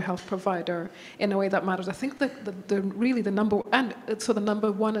responder, health provider in a way that matters. I think that the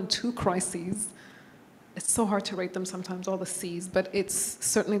number one and two crises, it's so hard to rate them sometimes, all the C's, but it's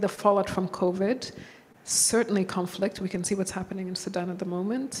certainly the fallout from COVID, certainly conflict. We can see what's happening in Sudan at the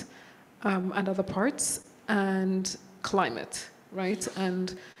moment, and other parts, and climate, right?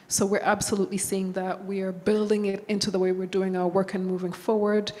 And so we're absolutely seeing that. We are building it into the way we're doing our work and moving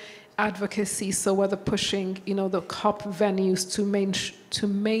forward. Advocacy, so whether pushing, the COP venues to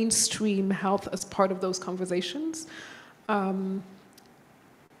mainstream health as part of those conversations. And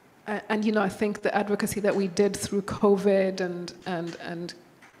I think the advocacy that we did through COVID and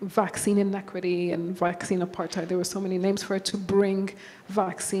vaccine inequity and vaccine apartheid, there were so many names for it, to bring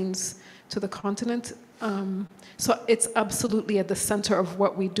vaccines to the continent. So it's absolutely at the center of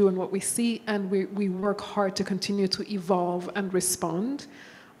what we do and what we see, and we work hard to continue to evolve and respond,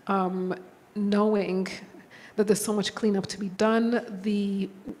 knowing that there's so much cleanup to be done.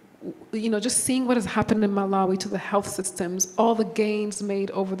 Just seeing what has happened in Malawi to the health systems, all the gains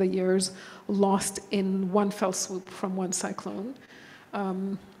made over the years, lost in one fell swoop from one cyclone.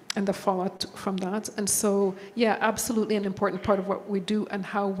 And the fallout from that. And so, yeah, absolutely an important part of what we do and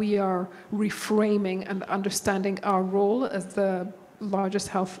how we are reframing and understanding our role as the largest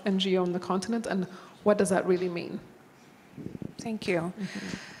health NGO on the continent, and what does that really mean? Thank you.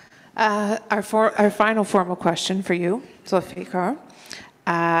 Our final formal question for you, Zulfikar.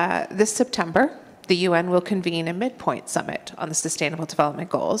 This September, the UN will convene a midpoint summit on the Sustainable Development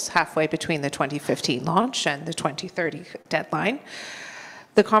Goals, halfway between the 2015 launch and the 2030 deadline.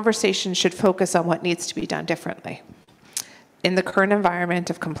 The conversation should focus on what needs to be done differently. In the current environment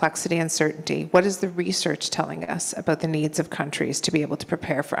of complexity and uncertainty, what is the research telling us about the needs of countries to be able to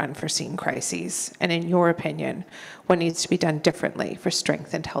prepare for unforeseen crises? And in your opinion, what needs to be done differently for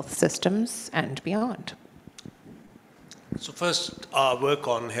strengthened health systems and beyond? So first, our work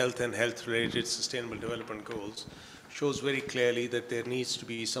on health and health-related sustainable development goals shows very clearly that there needs to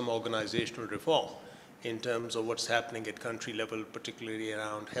be some organizational reform in terms of what's happening at country level, particularly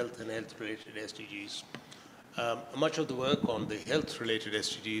around health and health-related SDGs. Much of the work on the health-related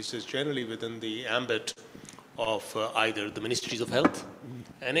SDGs is generally within the ambit of either the Ministries of Health,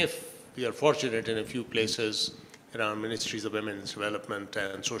 and if we are fortunate in a few places, around Ministries of Women's Development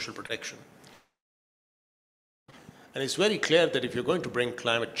and Social Protection. And it's very clear that if you're going to bring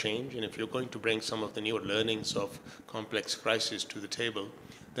climate change, and if you're going to bring some of the newer learnings of complex crises to the table,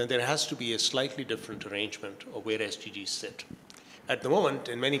 then there has to be a slightly different arrangement of where SDGs sit. At the moment,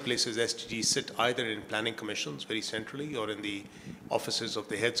 in many places, SDGs sit either in planning commissions very centrally or in the offices of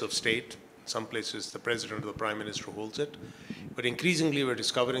the heads of state. In some places, the president or the prime minister holds it. But increasingly, we're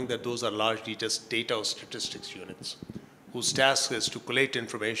discovering that those are largely just data or statistics units whose task is to collate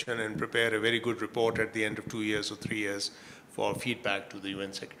information and prepare a very good report at the end of 2 years or 3 years for feedback to the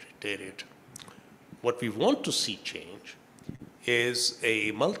UN Secretariat. What we want to see change is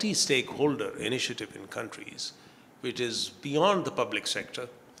a multi-stakeholder initiative in countries which is beyond the public sector,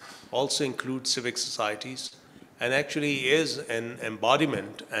 also includes civic societies, and actually is an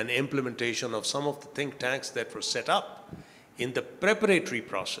embodiment and implementation of some of the think tanks that were set up in the preparatory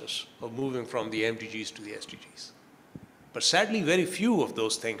process of moving from the MDGs to the SDGs. But sadly, very few of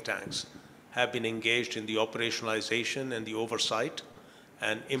those think tanks have been engaged in the operationalization and the oversight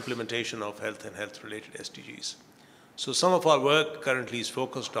and implementation of health and health-related SDGs. So some of our work currently is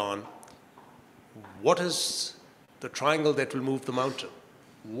focused on what is the triangle that will move the mountain?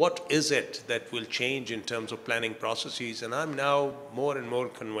 What is it that will change in terms of planning processes? And I'm now more and more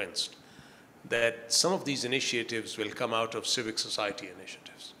convinced that some of these initiatives will come out of civic society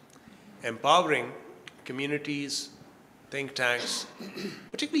initiatives. Empowering communities, think tanks,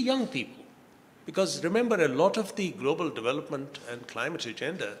 particularly young people. Because remember, a lot of the global development and climate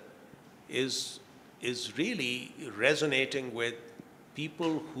agenda is really resonating with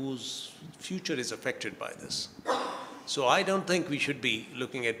people whose future is affected by this. So I don't think we should be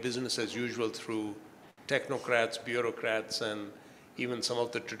looking at business as usual through technocrats, bureaucrats, and even some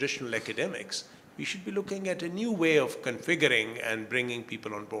of the traditional academics. We should be looking at a new way of configuring and bringing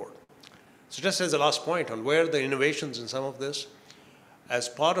people on board. So just as a last point on where the innovations in some of this, As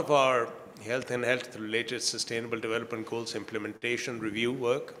part of our health and health-related sustainable development goals implementation review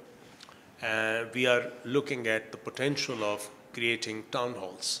work, we are looking at the potential of creating town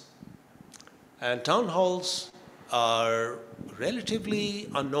halls. And town halls are relatively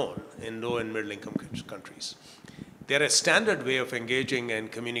unknown in low and middle income countries. They're a standard way of engaging and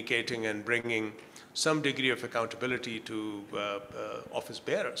communicating and bringing some degree of accountability to office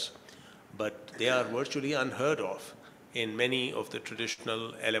bearers, but they are virtually unheard of in many of the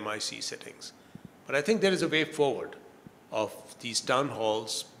traditional LMIC settings. But I think there is a way forward of these town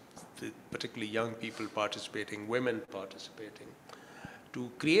halls, particularly young people participating, women participating,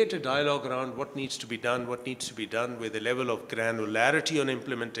 to create a dialogue around what needs to be done with a level of granularity on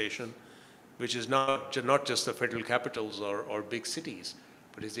implementation, which is not just the federal capitals or big cities,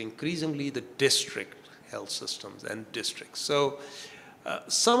 but is increasingly the district health systems and districts. So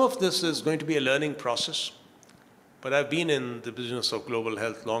some of this is going to be a learning process, but I've been in the business of global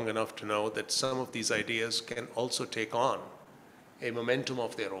health long enough to know that some of these ideas can also take on a momentum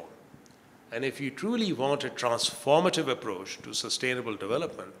of their own. And if you truly want a transformative approach to sustainable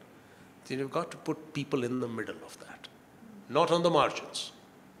development, then you've got to put people in the middle of that, not on the margins.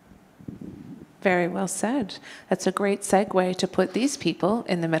 Very well said. That's a great segue to put these people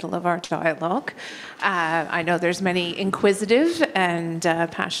in the middle of our dialogue. I know there's many inquisitive and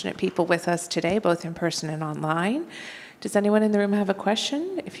passionate people with us today, both in person and online. Does anyone in the room have a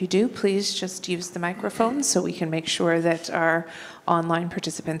question? If you do, please just use the microphone so we can make sure that our online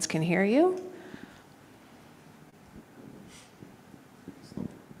participants can hear you.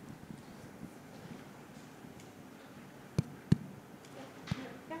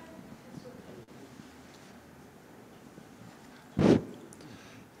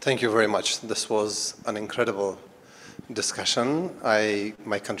 Thank you very much. This was an incredible discussion.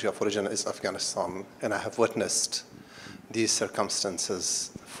 My country of origin is Afghanistan, and I have witnessed these circumstances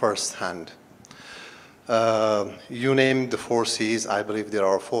firsthand. You named the 4 C's. I believe there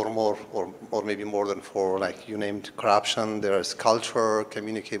are 4 more, or maybe more than 4. Like you named corruption, there is culture,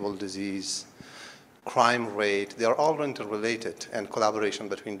 communicable disease, crime rate. They are all interrelated, and collaboration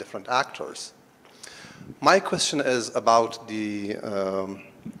between different actors. My question is about the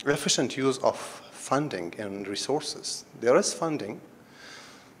efficient use of funding and resources. There is funding,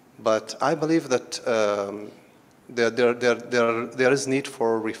 but I believe that there is need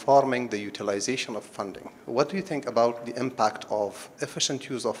for reforming the utilization of funding. What do you think about the impact of efficient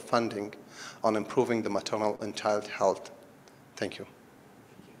use of funding on improving the maternal and child health? Thank you.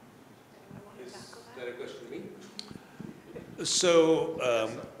 Is that a question to me? So,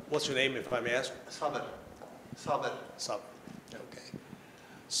 what's your name, if I may ask? Saber. Okay.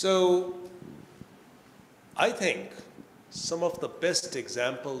 So, I think some of the best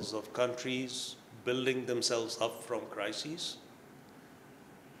examples of countries building themselves up from crises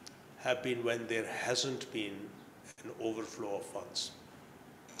have been when there hasn't been an overflow of funds.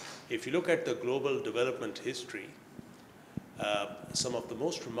 If you look at the global development history, some of the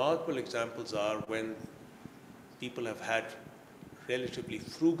most remarkable examples are when people have had relatively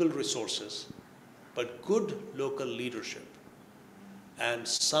frugal resources, but good local leadership and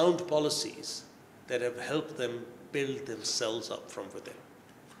sound policies that have helped them build themselves up from within.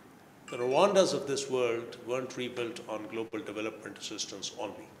 The Rwandas of this world weren't rebuilt on global development assistance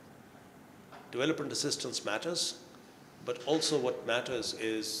only. Development assistance matters, but also what matters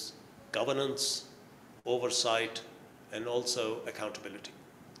is governance, oversight, and also accountability.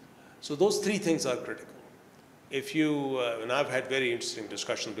 So those 3 things are critical. If you, and I've had very interesting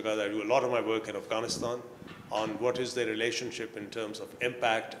discussions because I do a lot of my work in Afghanistan on what is the relationship in terms of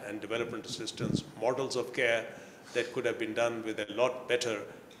impact and development assistance, models of care that could have been done with a lot better,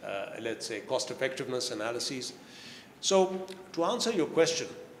 let's say, cost effectiveness analyses. So to answer your question,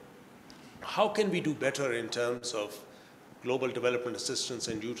 how can we do better in terms of global development assistance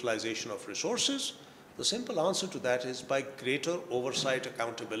and utilization of resources? The simple answer to that is by greater oversight,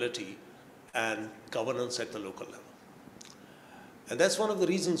 accountability, and governance at the local level. And that's one of the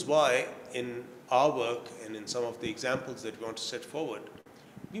reasons why in our work and in some of the examples that we want to set forward,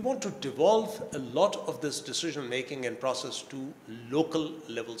 we want to devolve a lot of this decision-making and process to local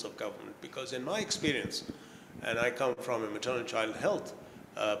levels of government. Because in my experience, and I come from a maternal child health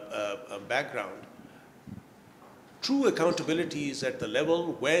background, true accountability is at the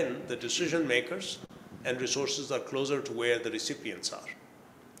level when the decision makers and resources are closer to where the recipients are.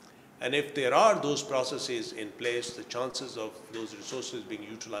 And if there are those processes in place, the chances of those resources being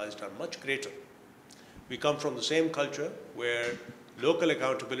utilized are much greater. We come from the same culture where local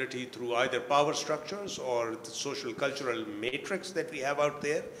accountability through either power structures or the social cultural matrix that we have out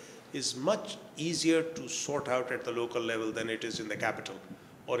there is much easier to sort out at the local level than it is in the capital,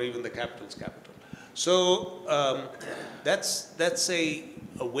 or even the capital's capital. So that's a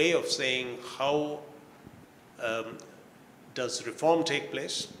way of saying how does reform take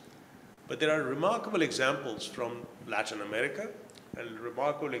place. But there are remarkable examples from Latin America and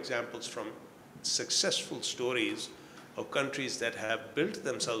remarkable examples from successful stories of countries that have built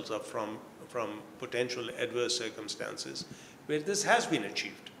themselves up from potential adverse circumstances where this has been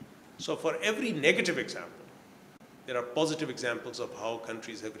achieved. So for every negative example, there are positive examples of how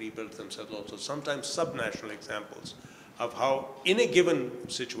countries have rebuilt themselves also, sometimes subnational examples of how in a given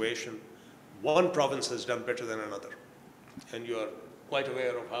situation, one province has done better than another. And you are quite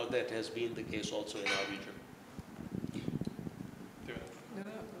aware of how that has been the case also in our region.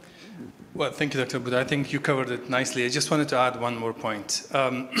 Well, thank you, Dr. Buddha. I think you covered it nicely. I just wanted to add one more point.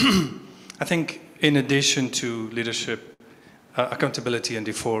 I think in addition to leadership, accountability and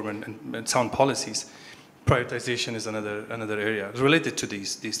reform and sound policies, prioritization is another area related to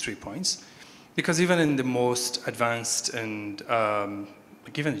these 3 points. Because even in the most advanced and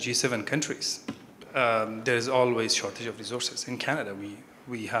even G7 countries, there is always shortage of resources. In Canada,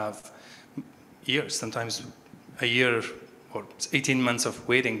 we have years, sometimes a year or 18 months of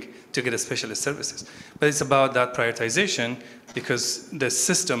waiting to get a specialist services. But it's about that prioritization because the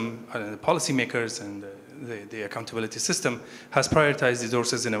system, the policymakers and the accountability system has prioritized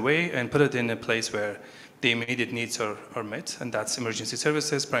resources in a way and put it in a place where the immediate needs are met, and that's emergency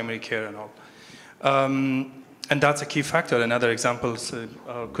services, primary care and all. And that's a key factor. And other examples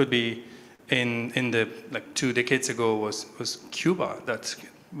could be in the, like 2 decades ago was Cuba that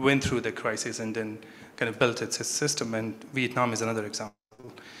went through the crisis and then kind of built its system, and Vietnam is another example,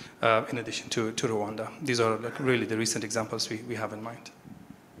 in addition to Rwanda. These are like really the recent examples we have in mind.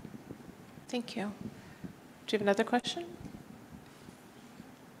 Thank you. Do you have another question?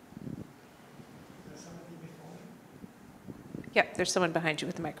 Yep, there's someone behind you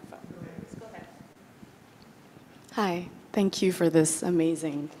with the microphone. Go ahead. Hi, thank you for this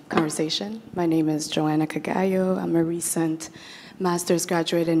amazing conversation. My name is Joanna Cagallo. I'm a recent master's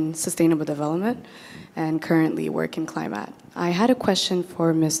graduate in sustainable development and currently work in climate. I had a question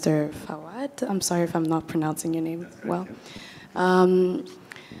for Mr. Fawad. I'm sorry if I'm not pronouncing your name well.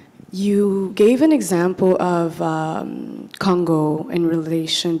 You gave an example of Congo in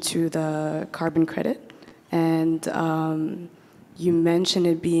relation to the carbon credit, and you mentioned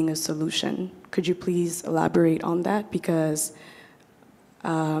it being a solution. Could you please elaborate on that? Because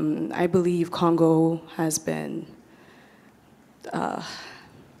I believe Congo has been, how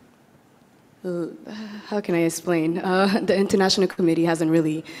can I explain? The International Committee hasn't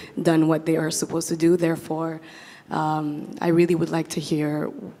really done what they are supposed to do. Therefore, I really would like to hear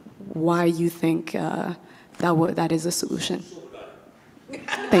why you think that is a solution.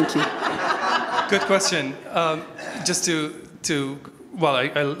 Thank you. Good question. Just well,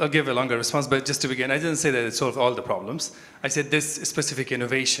 I'll give a longer response, but just to begin, I didn't say that it solved all the problems. I said this specific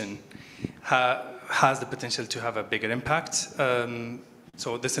innovation has the potential to have a bigger impact.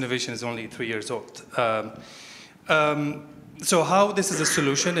 So this innovation is only 3 years old. So how this is a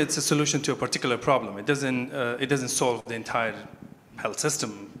solution? It's a solution to a particular problem. It doesn't solve the entire health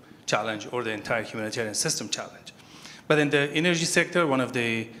system challenge or the entire humanitarian system challenge. But in the energy sector, one of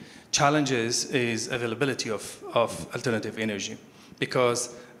the challenges is availability of alternative energy.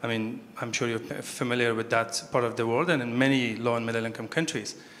 Because, I mean, I'm sure you're familiar with that part of the world, and in many low and middle income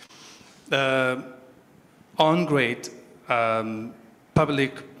countries, on-grid,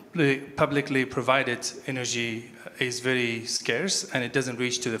 publicly provided energy is very scarce, and it doesn't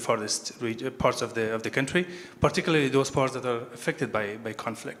reach to the farthest parts of the country, particularly those parts that are affected by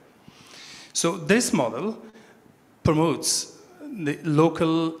conflict. So this model promotes the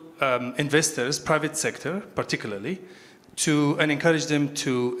local investors, private sector particularly, and encourage them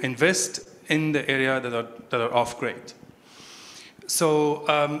to invest in the area that are off-grid. So,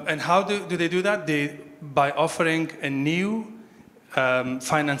 and how do they do that? By offering a new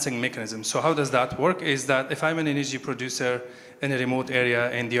financing mechanism. So how does that work? Is that if I'm an energy producer in a remote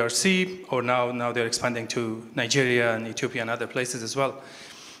area in DRC, or now they're expanding to Nigeria and Ethiopia and other places as well,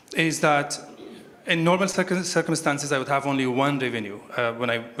 is that in normal circumstances, I would have only one revenue when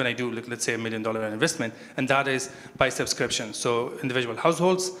I do, let's say, $1 million investment, and that is by subscription. So individual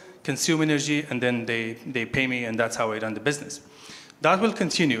households consume energy, and then they pay me, and that's how I run the business. That will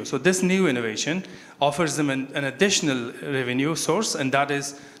continue. So this new innovation offers them an additional revenue source, and that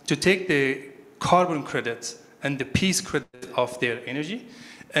is to take the carbon credits and the peace credit of their energy,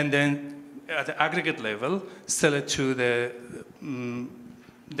 and then at the aggregate level, sell it to the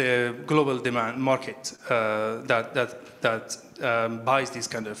global demand market that buys these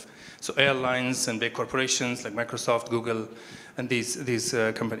kind of, so airlines and big corporations like Microsoft, Google, and these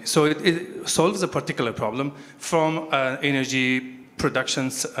companies. So it solves a particular problem from energy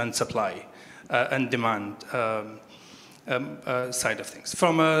production and supply and demand side of things.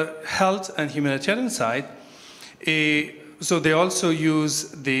 From a health and humanitarian side, so they also use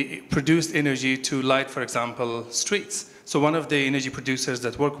the produced energy to light, for example, streets. So one of the energy producers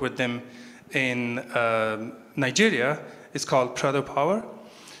that work with them in Nigeria is called Prado Power.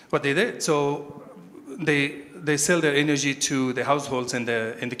 What they did, so they sell their energy to the households in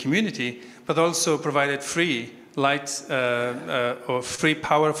the community, but also provided free light or free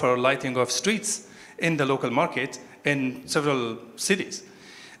power for lighting of streets in the local market in several cities.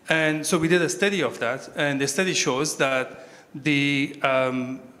 And so we did a study of that, and the study shows that the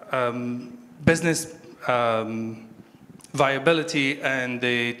business viability and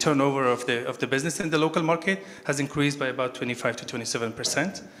the turnover of the business in the local market has increased by about 25 to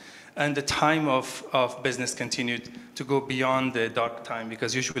 27%. And the time of business continued to go beyond the dark time,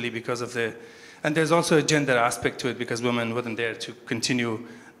 because usually because of and there's also a gender aspect to it, because women weren't there to continue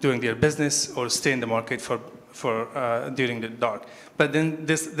doing their business or stay in the market for during the dark. But then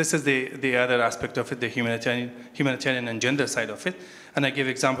this is the other aspect of it, the humanitarian and gender side of it. And I give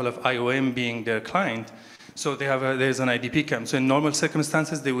example of IOM being their client. So there's an IDP camp. So in normal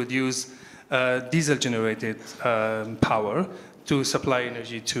circumstances, they would use diesel-generated power to supply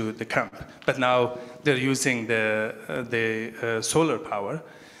energy to the camp. But now they're using the solar power.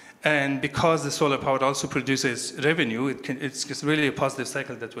 And because the solar power also produces revenue, it's just really a positive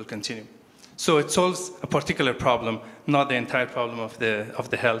cycle that will continue. So it solves a particular problem, not the entire problem of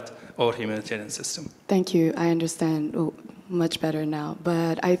the health or humanitarian system. Thank you. I understand much better now.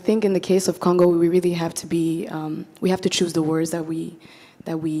 But I think in the case of Congo, we really have to be, we have to choose the words that we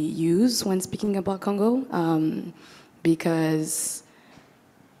use when speaking about Congo, because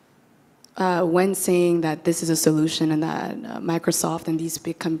when saying that this is a solution and that Microsoft and these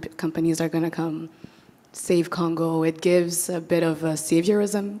big companies are going to come save Congo, it gives a bit of a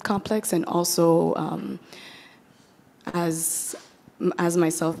saviorism complex, and also as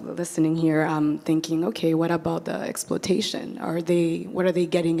myself listening here, I'm thinking, okay, what about the exploitation? What are they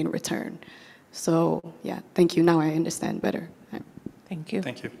getting in return? So yeah, thank you. Now I understand better. Thank you.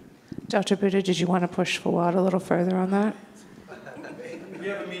 Thank you. Dr. Buddha, did you want to push Fawad a little further on that? We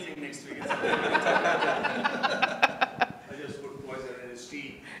have a meeting next week. I just put poison in his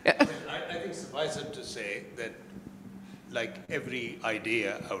tea. I think suffice it to say that, like every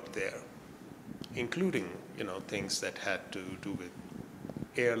idea out there, including things that had to do with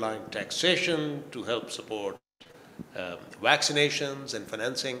airline taxation to help support vaccinations and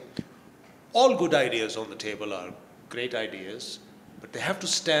financing, all good ideas on the table are great ideas, but they have to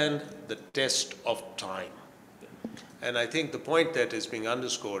stand the test of time. And I think the point that is being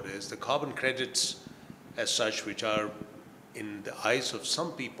underscored is the carbon credits as such, which are in the eyes of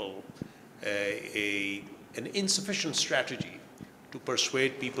some people an insufficient strategy to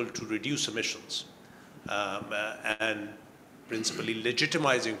persuade people to reduce emissions, and principally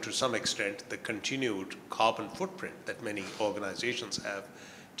legitimizing to some extent the continued carbon footprint that many organizations have,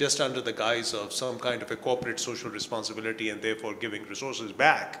 just under the guise of some kind of a corporate social responsibility, and therefore giving resources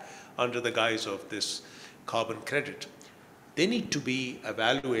back under the guise of this carbon credit. They need to be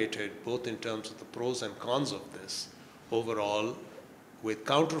evaluated both in terms of the pros and cons of this overall with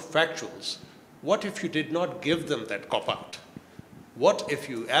counterfactuals. What if you did not give them that cop-out? What if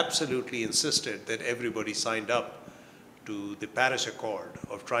you absolutely insisted that everybody signed up to the Paris Accord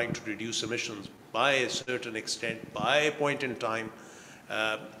of trying to reduce emissions by a certain extent, by a point in time,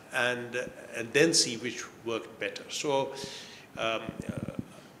 and then see which worked better? So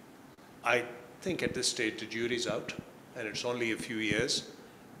I think at this stage the jury's out, and it's only a few years,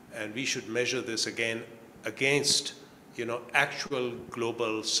 and we should measure this again against actual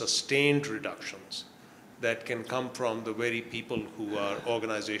global sustained reductions that can come from the very people who are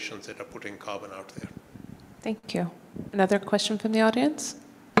organizations that are putting carbon out there. Thank you. Another question from the audience?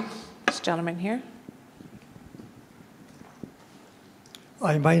 This gentleman here.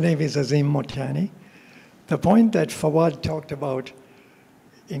 Hi, my name is Azim Motiani. The point that Fawad talked about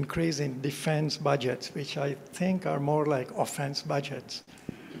increasing defense budgets, which I think are more like offense budgets,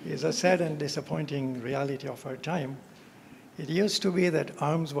 is a sad and disappointing reality of our time. It used to be that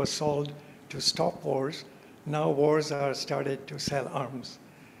arms were sold to stop wars. Now wars are started to sell arms.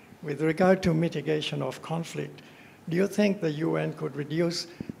 With regard to mitigation of conflict, do you think the UN could reduce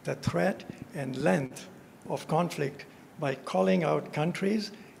the threat and length of conflict by calling out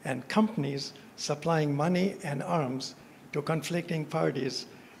countries and companies supplying money and arms to conflicting parties,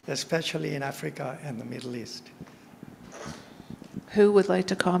 especially in Africa and the Middle East? Who would like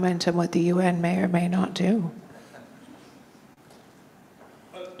to comment on what the UN may or may not do?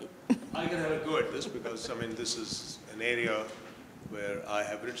 I can have a go at this because, I mean, this is an area where I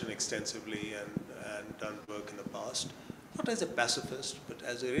have written extensively and done work in the past, not as a pacifist, but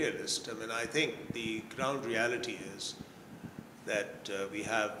as a realist. I mean, I think the ground reality is that we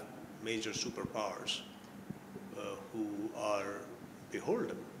have major superpowers who are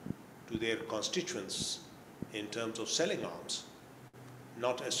beholden to their constituents in terms of selling arms.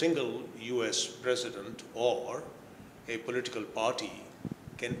 Not a single US president or a political party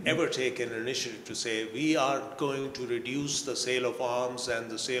can ever take an initiative to say, we are going to reduce the sale of arms and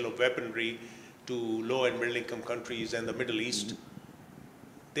the sale of weaponry to low and middle income countries and the Middle East.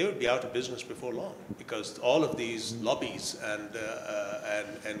 They would be out of business before long because all of these lobbies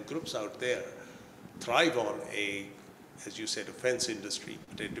and groups out there thrive on a, as you said, defense industry,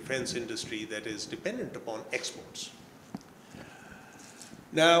 but a defense industry that is dependent upon exports.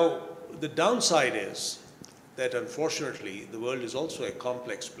 Now, the downside is that unfortunately the world is also a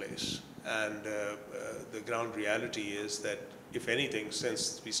complex place, and the ground reality is that, if anything,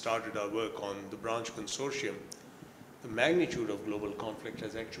 since we started our work on the branch consortium, the magnitude of global conflict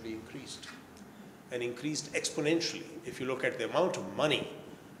has actually increased, and increased exponentially. If you look at the amount of money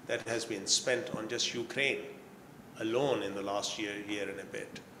that has been spent on just Ukraine alone in the last year and a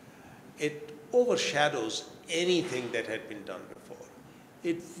bit, it overshadows anything that had been done before.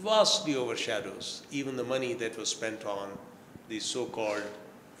 It vastly overshadows even the money that was spent on these so-called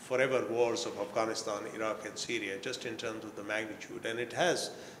forever wars of Afghanistan, Iraq, and Syria, just in terms of the magnitude. And it has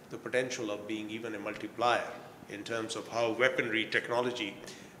the potential of being even a multiplier in terms of how weaponry technology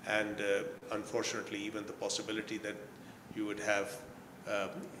and unfortunately even the possibility that you would have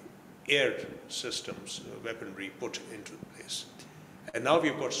air systems, weaponry put into place. And now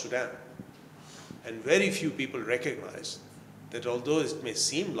we've got Sudan. And very few people recognize that although it may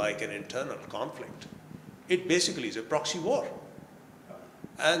seem like an internal conflict, it basically is a proxy war.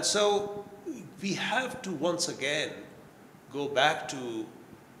 And so we have to once again go back to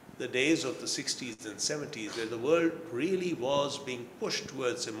the days of the 60s and 70s, where the world really was being pushed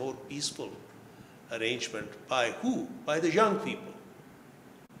towards a more peaceful arrangement by who? By the young people.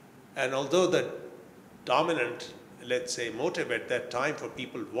 And although the dominant, let's say, motive at that time for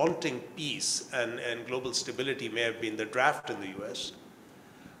people wanting peace and global stability may have been the draft in the US,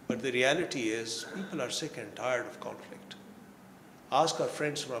 but the reality is people are sick and tired of conflict. Ask our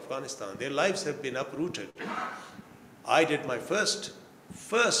friends from Afghanistan. Their lives have been uprooted. I did my first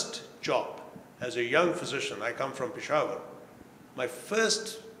job as a young physician. I come from Peshawar. My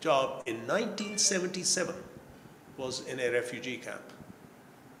first job in 1977 was in a refugee camp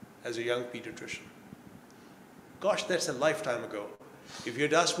as a young pediatrician. Gosh, that's a lifetime ago. If you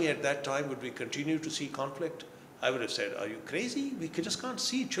had asked me at that time, would we continue to see conflict? I would have said, are you crazy? We just can't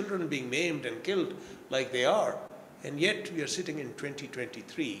see children being maimed and killed like they are. And yet we are sitting in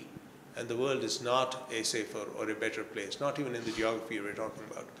 2023, and the world is not a safer or a better place, not even in the geography we're talking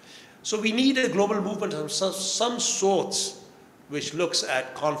about. So we need a global movement of some sorts which looks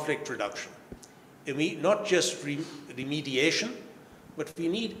at conflict reduction. Not just remediation, but we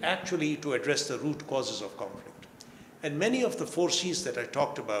need actually to address the root causes of conflict. And many of the 4 C's that I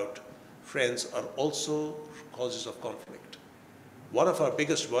talked about, friends, are also causes of conflict. One of our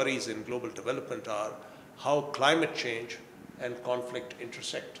biggest worries in global development are how climate change and conflict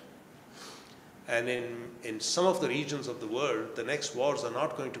intersect. And in some of the regions of the world, the next wars are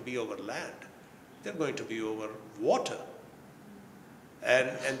not going to be over land. They're going to be over water.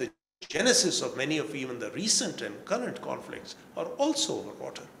 And the genesis of many of even the recent and current conflicts are also over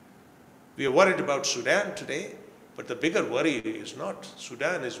water. We are worried about Sudan today, but the bigger worry is not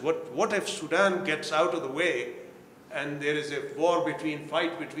Sudan, is what if Sudan gets out of the way and there is a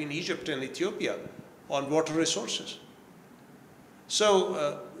fight between Egypt and Ethiopia on water resources.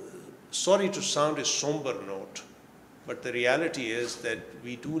 So, sorry to sound a somber note, but the reality is that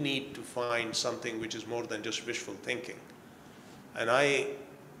we do need to find something which is more than just wishful thinking. And I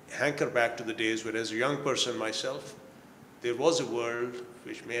hanker back to the days where, as a young person myself, there was a world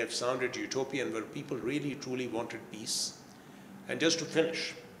which may have sounded utopian, where people really truly wanted peace. And just to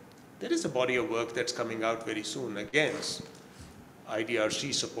finish, there is a body of work that's coming out very soon, again,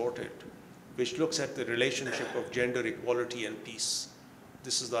 IDRC supported, which looks at the relationship of gender equality and peace.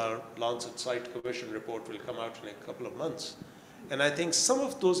 This is our Lancet Site Commission report, will come out in a couple of months. And I think some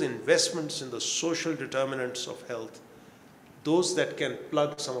of those investments in the social determinants of health, those that can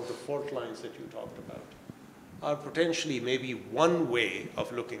plug some of the fault lines that you talked about, are potentially maybe one way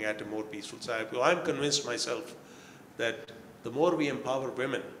of looking at a more peaceful society. I'm convinced myself that the more we empower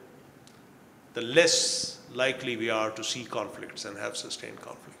women, the less likely we are to see conflicts and have sustained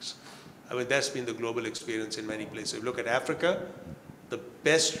conflicts. I mean, that's been the global experience in many places. If you look at Africa, the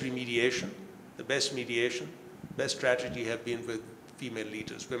best remediation, the best mediation, best strategy have been with female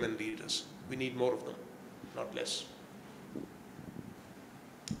leaders, women leaders. We need more of them, not less.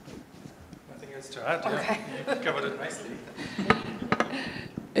 Nothing else to add. Okay. Yeah. You covered it nicely.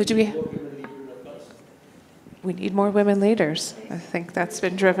 Do we need more women leaders? I think that's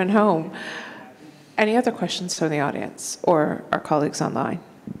been driven home. Any other questions from the audience or our colleagues online?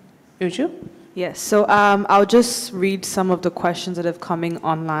 Uju? Yes, so I'll just read some of the questions that have come in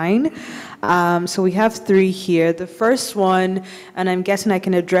online. So we have 3 here. The first one, and I'm guessing I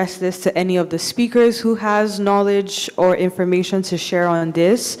can address this to any of the speakers who has knowledge or information to share on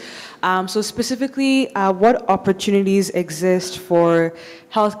this. So specifically, what opportunities exist for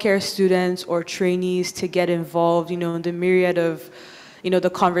healthcare students or trainees to get involved, in the myriad of,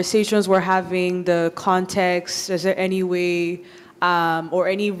 the conversations we're having, the context? Is there any way or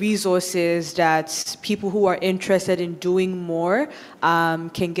any resources that people who are interested in doing more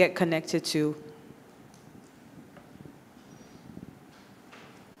can get connected to?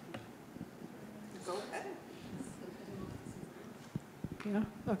 Go ahead. Yeah,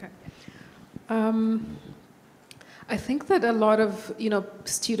 okay. I think that a lot of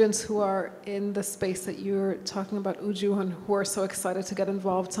students who are in the space that you're talking about, Uju, and who are so excited to get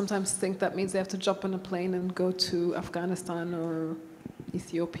involved, sometimes think that means they have to jump on a plane and go to Afghanistan or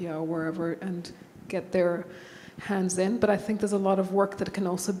Ethiopia or wherever and get their hands in. But I think there's a lot of work that can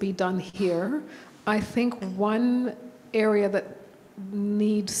also be done here. I think one area that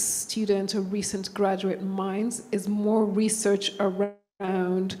needs student or recent graduate minds is more research around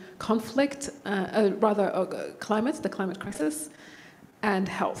conflict, climate, the climate crisis, and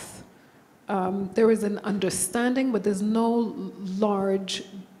health. There is an understanding, but there's no large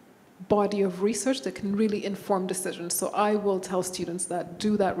body of research that can really inform decisions. So I will tell students that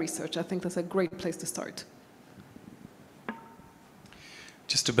do that research. I think that's a great place to start.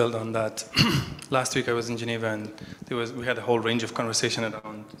 Just to build on that, last week I was in Geneva and we had a whole range of conversation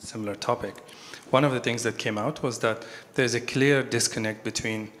around a similar topic. One of the things that came out was that there's a clear disconnect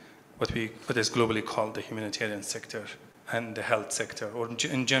between what is globally called the humanitarian sector and the health sector, or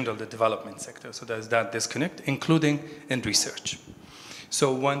in general the development sector. So there's that disconnect, including in research.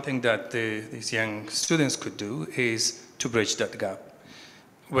 So one thing that these young students could do is to bridge that gap,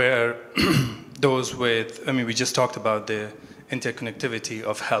 where those with, we just talked about the interconnectivity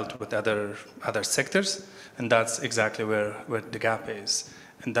of health with other sectors, and that's exactly where the gap is.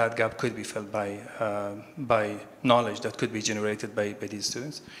 And that gap could be filled by knowledge that could be generated by these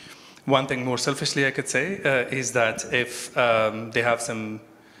students. One thing more selfishly I could say is that if they have some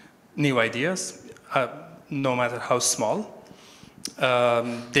new ideas, no matter how small,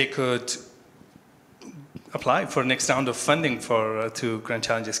 they could apply for next round of funding to Grand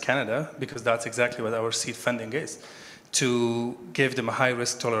Challenges Canada, because that's exactly what our seed funding is, to give them a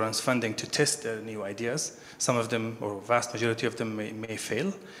high-risk tolerance funding to test their new ideas. Some of them, or vast majority of them, may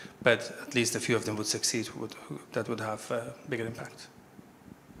fail, but at least a few of them would succeed. That would have a bigger impact.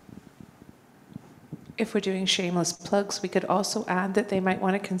 If we're doing shameless plugs, we could also add that they might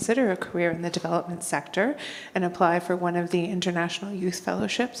want to consider a career in the development sector and apply for one of the international youth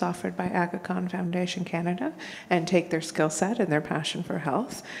fellowships offered by Aga Khan Foundation Canada and take their skill set and their passion for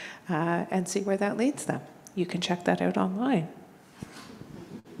health and see where that leads them. You can check that out online.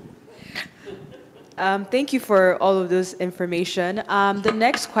 Thank you for all of this information. The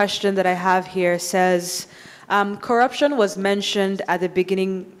next question that I have here says, corruption was mentioned at the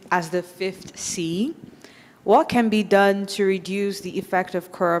beginning as the 5th C. What can be done to reduce the effect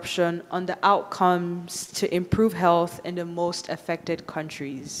of corruption on the outcomes to improve health in the most affected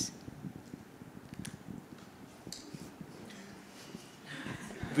countries?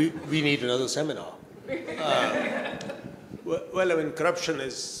 We need another seminar. Well, corruption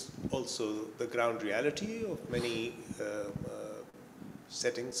is also the ground reality of many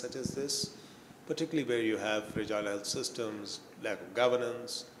settings such as this, particularly where you have fragile health systems, lack of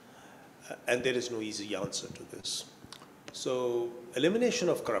governance, and there is no easy answer to this. So elimination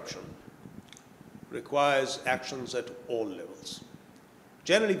of corruption requires actions at all levels.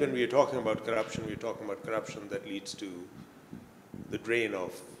 Generally, when we are talking about corruption, we're talking about corruption that leads to the drain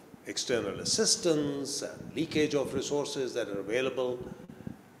of external assistance and leakage of resources that are available.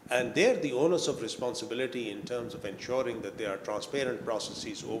 And there, the onus of responsibility in terms of ensuring that there are transparent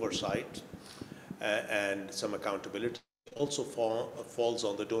processes, oversight, and some accountability also falls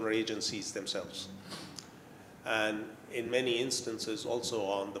on the donor agencies themselves. And in many instances, also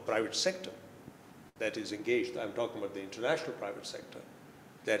on the private sector that is engaged. I'm talking about the international private sector,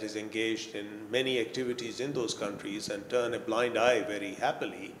 that is engaged in many activities in those countries and turn a blind eye very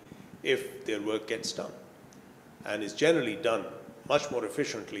happily if their work gets done, and is generally done much more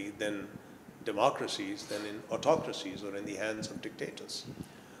efficiently than democracies, than in autocracies or in the hands of dictators.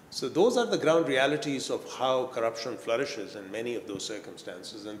 So those are the ground realities of how corruption flourishes in many of those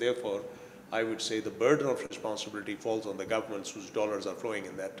circumstances, and therefore I would say the burden of responsibility falls on the governments whose dollars are flowing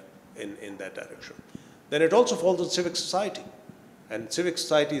in that direction. Then it also falls on civic society. And civic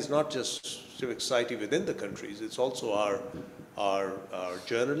society is not just civic society within the countries, it's also our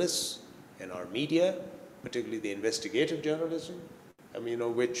journalists and our media, particularly the investigative journalism,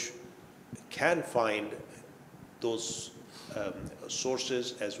 which can find those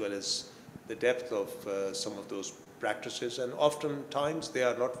sources as well as the depth of some of those practices. And oftentimes they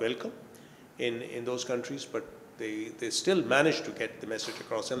are not welcome in those countries, but they still manage to get the message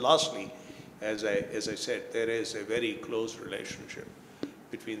across. And lastly, as I said, there is a very close relationship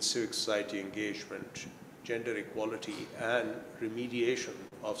between civic society engagement, gender equality, and remediation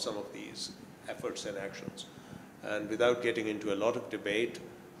of some of these efforts and actions. And without getting into a lot of debate,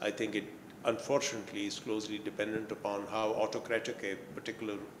 I think it unfortunately is closely dependent upon how autocratic a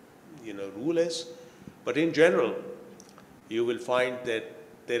particular rule is. But in general, you will find that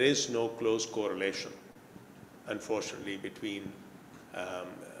there is no close correlation, unfortunately, between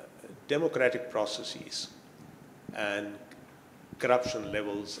democratic processes and corruption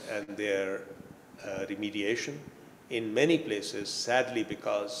levels and their remediation in many places, sadly,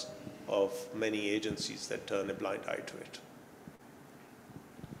 because of many agencies that turn a blind eye to it.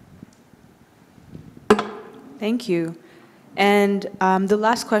 Thank you. And the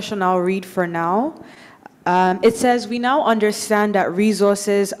last question I'll read for now. It says, we now understand that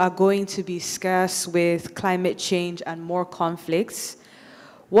resources are going to be scarce with climate change and more conflicts.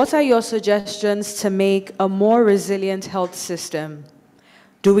 What are your suggestions to make a more resilient health system?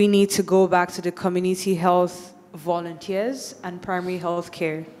 Do we need to go back to the community health volunteers and primary health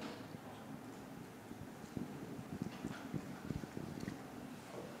care?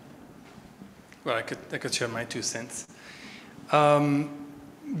 Well, I could share my 2 cents.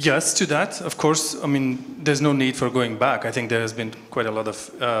 Yes, to that, of course. I mean, there's no need for going back. I think there has been quite a lot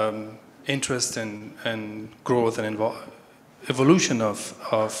of interest and growth and evolution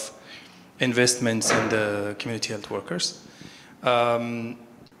of investments in the community health workers. Some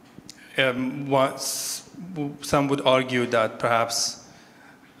would argue that perhaps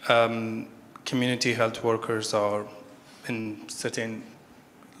community health workers are in certain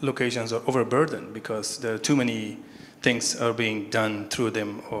locations are overburdened because there are too many things are being done through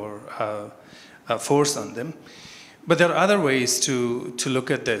them or forced on them. But there are other ways to look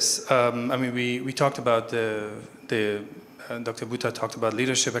at this. I mean, we talked about Dr. Bhutta talked about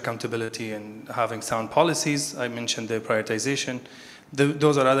leadership, accountability, and having sound policies. I mentioned the prioritization.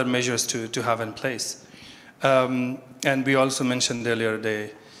 Those are other measures to have in place. And we also mentioned earlier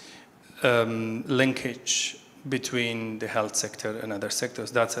the linkage between the health sector and other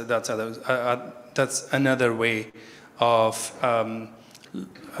sectors. That's another way of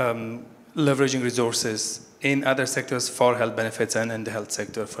leveraging resources in other sectors for health benefits and in the health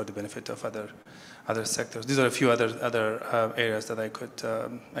sector for the benefit of other sectors. These are a few other areas that I could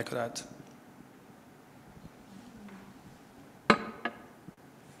add.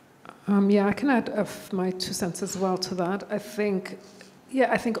 Yeah, I can add my 2 cents as well to that. I think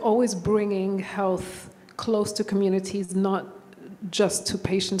always bringing health close to communities, not just to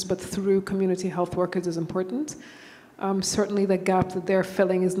patients, but through community health workers is important. Certainly the gap that they're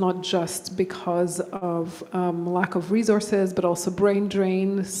filling is not just because of lack of resources, but also brain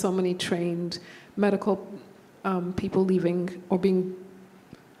drain, so many trained medical people leaving or being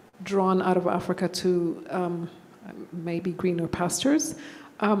drawn out of Africa to maybe greener pastures.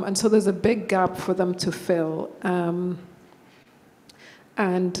 And so there's a big gap for them to fill.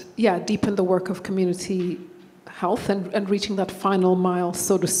 And yeah, deepen the work of community health and reaching that final mile,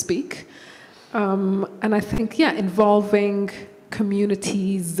 so to speak. And I think, yeah, involving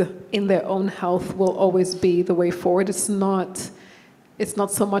communities in their own health will always be the way forward. It's not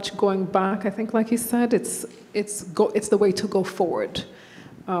so much going back. I think, like you said, it's the way to go forward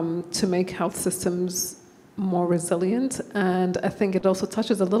to make health systems more resilient. And I think it also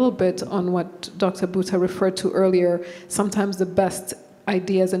touches a little bit on what Dr. Bhutta referred to earlier. Sometimes the best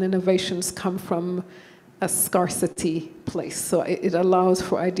ideas and innovations come from a scarcity place. So it allows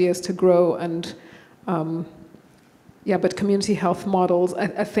for ideas to grow and, but community health models,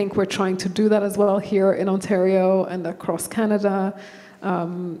 I think we're trying to do that as well here in Ontario and across Canada.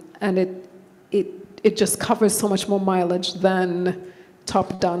 And it just covers so much more mileage than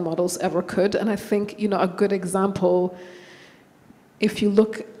top-down models ever could. And I think, a good example if you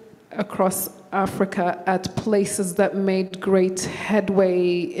look across Africa at places that made great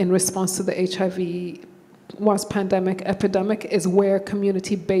headway in response to the HIV pandemic, epidemic, is where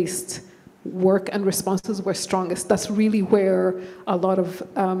community-based work and responses were strongest. That's really where a lot of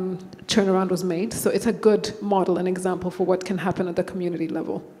turnaround was made. So it's a good model and example for what can happen at the community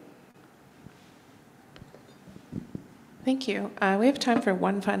level. Thank you. We have time for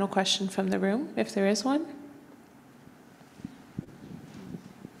one final question from the room, if there is one.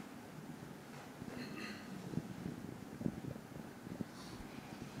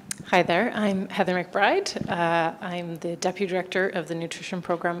 Hi there, I'm Heather McBride. I'm the Deputy Director of the Nutrition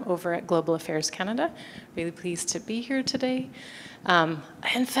Program over at Global Affairs Canada. Really pleased to be here today. I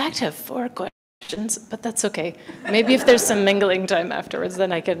in fact have 4 questions, but that's okay. Maybe if there's some mingling time afterwards,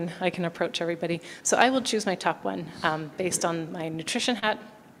 then I can approach everybody. So I will choose my top one based on my nutrition hat.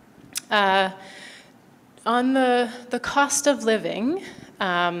 On the cost of living,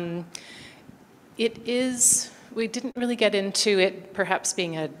 we didn't really get into it perhaps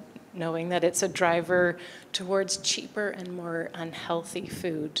being knowing that it's a driver towards cheaper and more unhealthy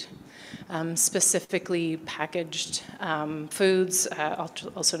food, specifically packaged foods,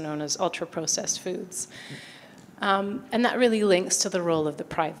 also known as ultra-processed foods. And that really links to the role of the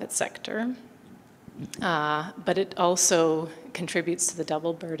private sector. But it also contributes to the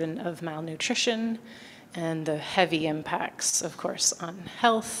double burden of malnutrition and the heavy impacts, of course, on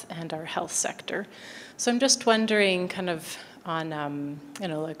health and our health sector. So I'm just wondering kind of on,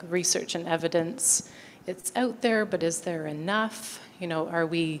 like research and evidence. It's out there, but is there enough? Are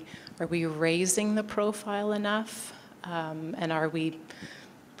we raising the profile enough? And are we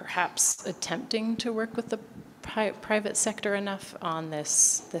perhaps attempting to work with the private sector enough on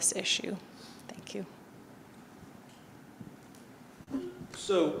this issue? Thank you.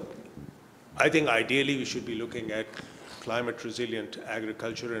 So I think ideally we should be looking at climate resilient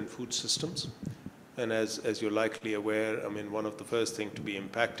agriculture and food systems. And as you're likely aware, I mean, one of the first things to be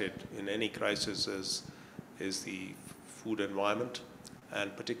impacted in any crisis is the food environment.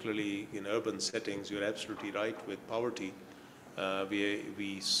 And particularly in urban settings, you're absolutely right, with poverty,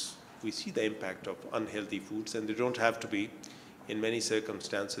 we see the impact of unhealthy foods, and they don't have to be, in many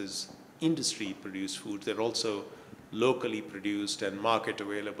circumstances, industry-produced foods. They're also locally produced and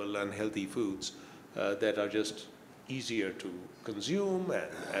market-available unhealthy foods that are just easier to consume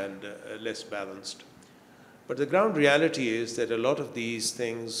and less balanced. But the ground reality is that a lot of these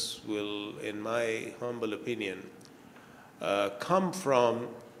things will, in my humble opinion, come from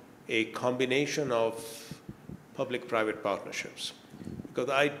a combination of public-private partnerships. Because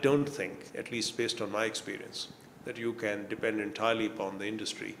I don't think, at least based on my experience, that you can depend entirely upon the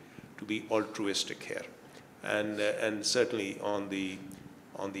industry to be altruistic here. And certainly on the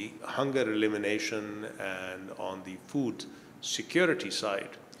hunger elimination and on the food security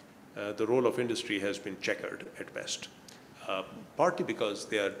side, the role of industry has been checkered at best, partly because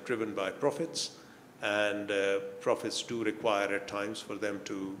they are driven by profits, and profits do require at times for them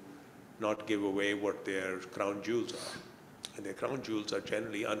to not give away what their crown jewels are. And their crown jewels are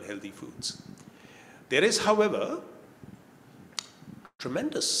generally unhealthy foods. There is, however,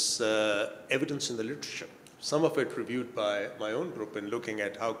 tremendous evidence in the literature, some of it reviewed by my own group in looking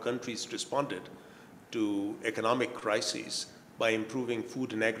at how countries responded to economic crises by improving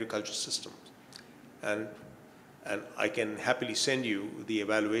food and agriculture systems. And I can happily send you the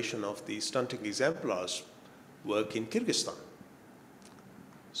evaluation of the stunting exemplars work in Kyrgyzstan.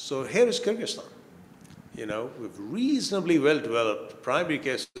 So here is Kyrgyzstan, with reasonably well-developed primary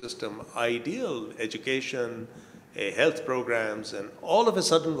care system, ideal education, health programs, and all of a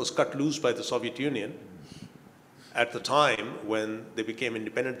sudden was cut loose by the Soviet Union. At the time when they became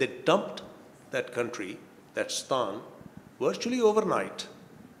independent, they dumped that country, that stan, virtually overnight,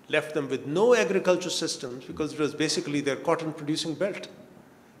 left them with no agriculture systems because it was basically their cotton-producing belt.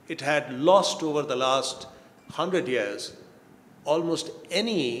 It had lost over the last 100 years almost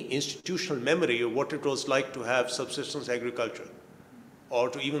any institutional memory of what it was like to have subsistence agriculture or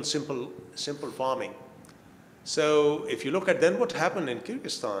to even simple farming. So if you look at then what happened in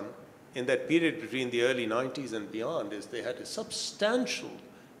Kyrgyzstan in that period between the early 90s and beyond is they had a substantial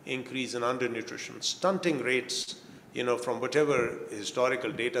increase in undernutrition, stunting rates, from whatever historical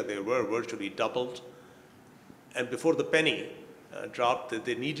data there were, virtually doubled. And before the penny dropped, that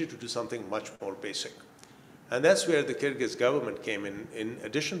they needed to do something much more basic. And that's where the Kyrgyz government came in. In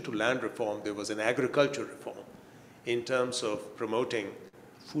addition to land reform, there was an agriculture reform in terms of promoting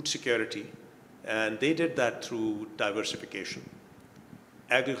food security. And they did that through diversification,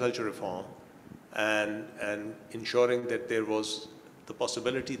 agriculture reform, and ensuring that there was the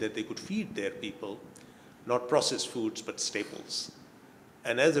possibility that they could feed their people not processed foods, but staples,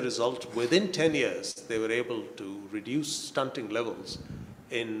 And as a result, within 10 years, they were able to reduce stunting levels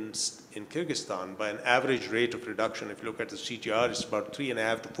in Kyrgyzstan by an average rate of reduction. If you look at the CGR, it's about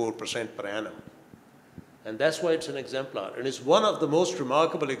 3.5% to 4% per annum. And that's why it's an exemplar. And it's one of the most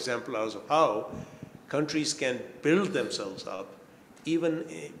remarkable exemplars of how countries can build themselves up even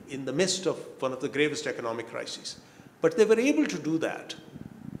in the midst of one of the gravest economic crises. But they were able to do that,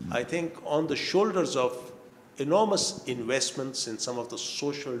 I think, on the shoulders of enormous investments in some of the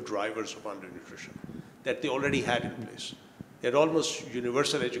social drivers of undernutrition that they already had in place. They had almost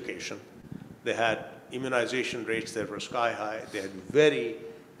universal education. They had immunization rates that were sky high. They had very,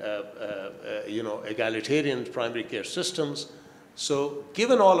 egalitarian primary care systems. So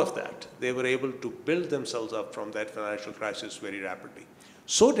given all of that, they were able to build themselves up from that financial crisis very rapidly.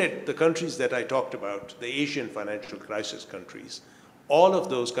 So did the countries that I talked about, the Asian financial crisis countries. All of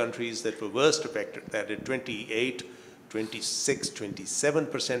those countries that were worst affected, that had 28, 26,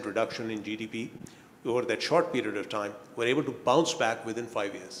 27% reduction in GDP over that short period of time, were able to bounce back within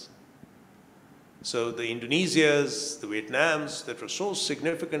 5 years. So the Indonesias, the Vietnams that were so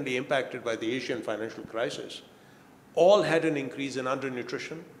significantly impacted by the Asian financial crisis, all had an increase in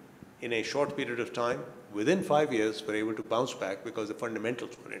undernutrition in a short period of time. Within 5 years, were able to bounce back because the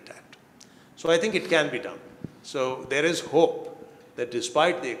fundamentals were intact. So I think it can be done. So there is hope that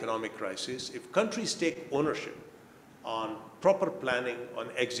despite the economic crisis, if countries take ownership on proper planning, on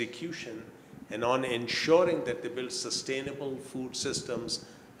execution, and on ensuring that they build sustainable food systems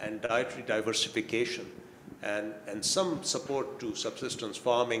and dietary diversification, and some support to subsistence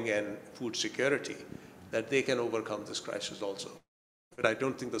farming and food security, that they can overcome this crisis also. But I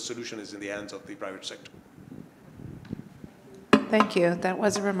don't think the solution is in the hands of the private sector. Thank you. That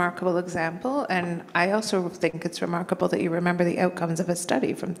was a remarkable example. And I also think it's remarkable that you remember the outcomes of a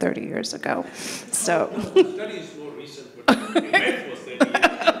study from 30 years ago. So. The study is more recent, but the event was 30 years ago.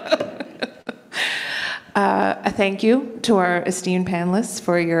 A thank you to our esteemed panelists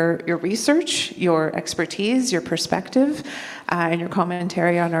for your research, your expertise, your perspective, and your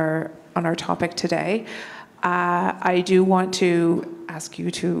commentary on our topic today. I do want to ask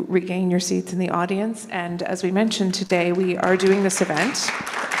you to regain your seats in the audience. And as we mentioned today, we are doing this event.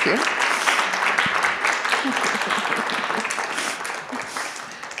 Thank you.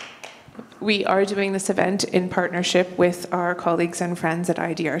 We are doing this event in partnership with our colleagues and friends at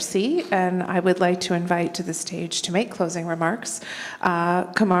IDRC, and I would like to invite to the stage to make closing remarks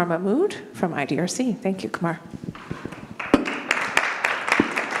Kamar Mahmood from IDRC. Thank you, Kamar.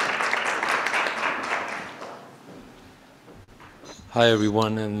 Hi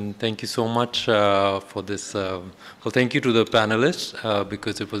everyone, and thank you so much for this. Well, thank you to the panelists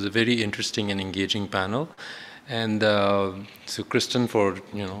because it was a very interesting and engaging panel, and so Kiersten for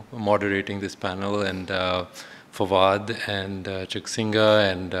moderating this panel, and Fawad and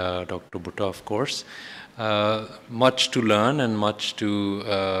Chaksinga and Dr. Bhutta, of course. Much to learn and much to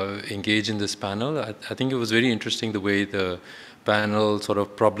engage in this panel. I think it was very interesting the way the panel sort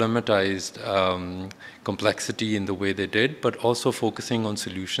of problematized complexity in the way they did, but also focusing on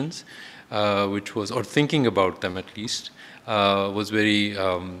solutions, which was, or thinking about them at least, was very,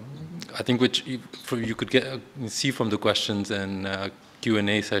 I think, which you could see from the questions and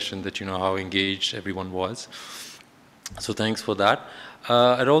Q&A session that how engaged everyone was. So thanks for that.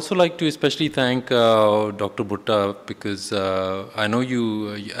 I'd also like to especially thank Dr. Bhutta because I know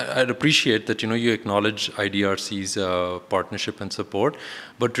I'd appreciate that you acknowledge IDRC's partnership and support,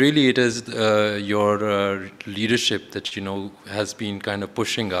 but really it is your leadership that has been kind of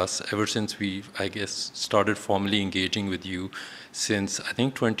pushing us ever since we, I guess, started formally engaging with you since I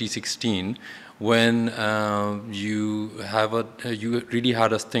think 2016, when you really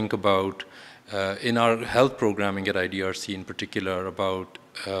had us think about in our health programming at IDRC in particular about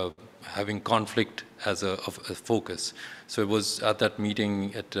having conflict as a focus. So it was at that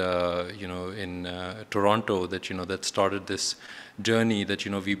meeting at in Toronto that that started this journey that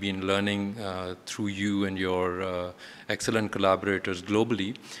we've been learning through you and your excellent collaborators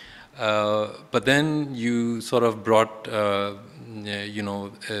globally. But then you sort of brought health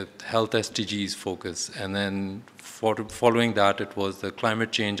SDGs focus, and then following that it was the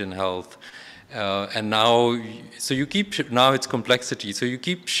climate change and health. And now, so you keep, now it's complexity. So you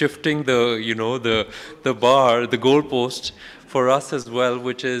keep shifting the bar, the goalpost for us as well,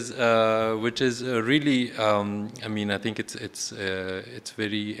 which is really, I mean, I think it's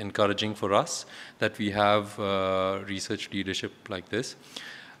very encouraging for us that we have research leadership like this.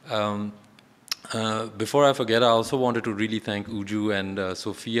 Before I forget, I also wanted to really thank Uju and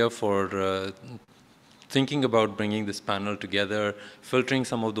Sophia for thinking about bringing this panel together, filtering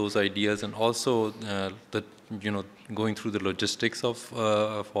some of those ideas, and also the going through the logistics of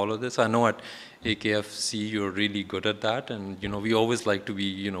all of this. I know at AKFC you're really good at that, and we always like to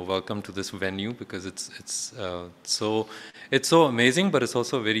be welcome to this venue because it's so amazing, but it's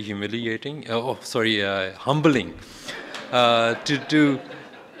also very humiliating. Humbling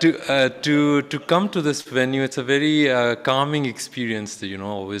to come to this venue. It's a very calming experience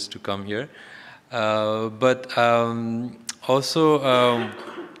always to come here. But also,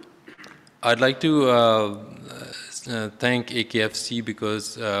 I'd like to thank AKFC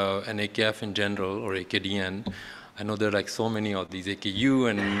because, and AKF in general, or AKDN, I know there are like so many of these, AKU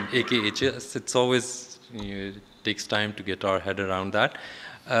and AKHS, it's always, it takes time to get our head around that,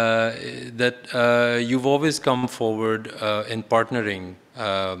 you've always come forward in partnering,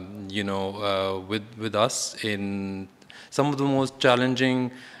 with us in some of the most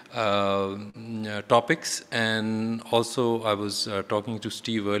challenging topics. And also I was talking to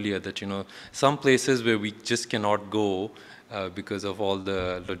Steve earlier that some places where we just cannot go because of all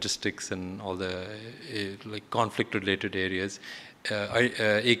the logistics and all the like conflict related areas,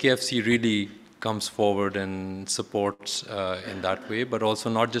 AKFC really comes forward and supports in that way, but also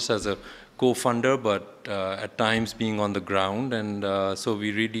not just as a co-funder, but at times being on the ground. And so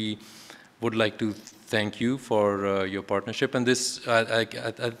we really would like to thank you for your partnership. And this, I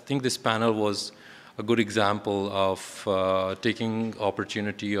think this panel was a good example of taking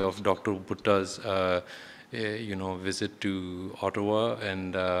opportunity of Dr. Butta's visit to Ottawa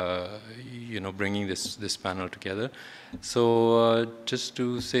and bringing this panel together. So just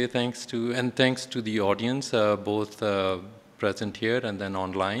to say thanks to the audience, both present here and then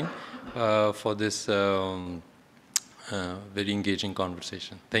online, for this very engaging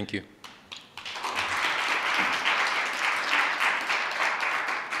conversation. Thank you.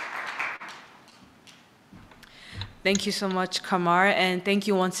 Thank you so much, Kamar, and thank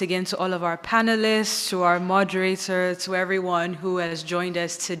you once again to all of our panelists, to our moderator, to everyone who has joined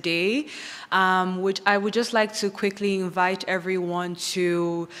us today. Which I would just like to quickly invite everyone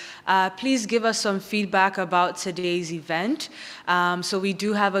to please give us some feedback about today's event. So we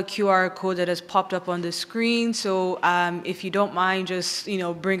do have a QR code that has popped up on the screen. So if you don't mind, just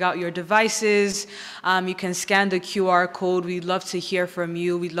bring out your devices. You can scan the QR code. We'd love to hear from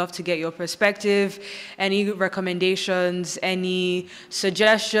you. We'd love to get your perspective, any recommendations, any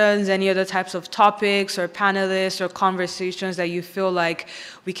suggestions, any other types of topics or panelists or conversations that you feel like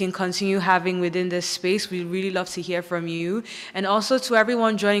we can continue having within this space. We'd really love to hear from you. And also to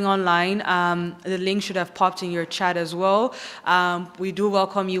everyone joining online, the link should have popped in your chat as well. We do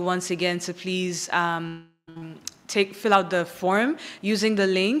welcome you once again to please fill out the form using the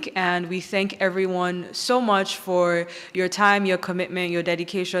link, and we thank everyone so much for your time, your commitment, your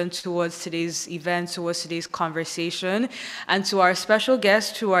dedication towards today's event, towards today's conversation. And to our special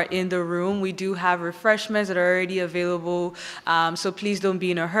guests who are in the room, we do have refreshments that are already available, so please don't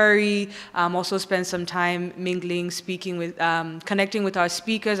be in a hurry. Also spend some time mingling, speaking with, connecting with our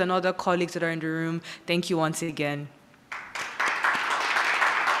speakers and other colleagues that are in the room. Thank you once again.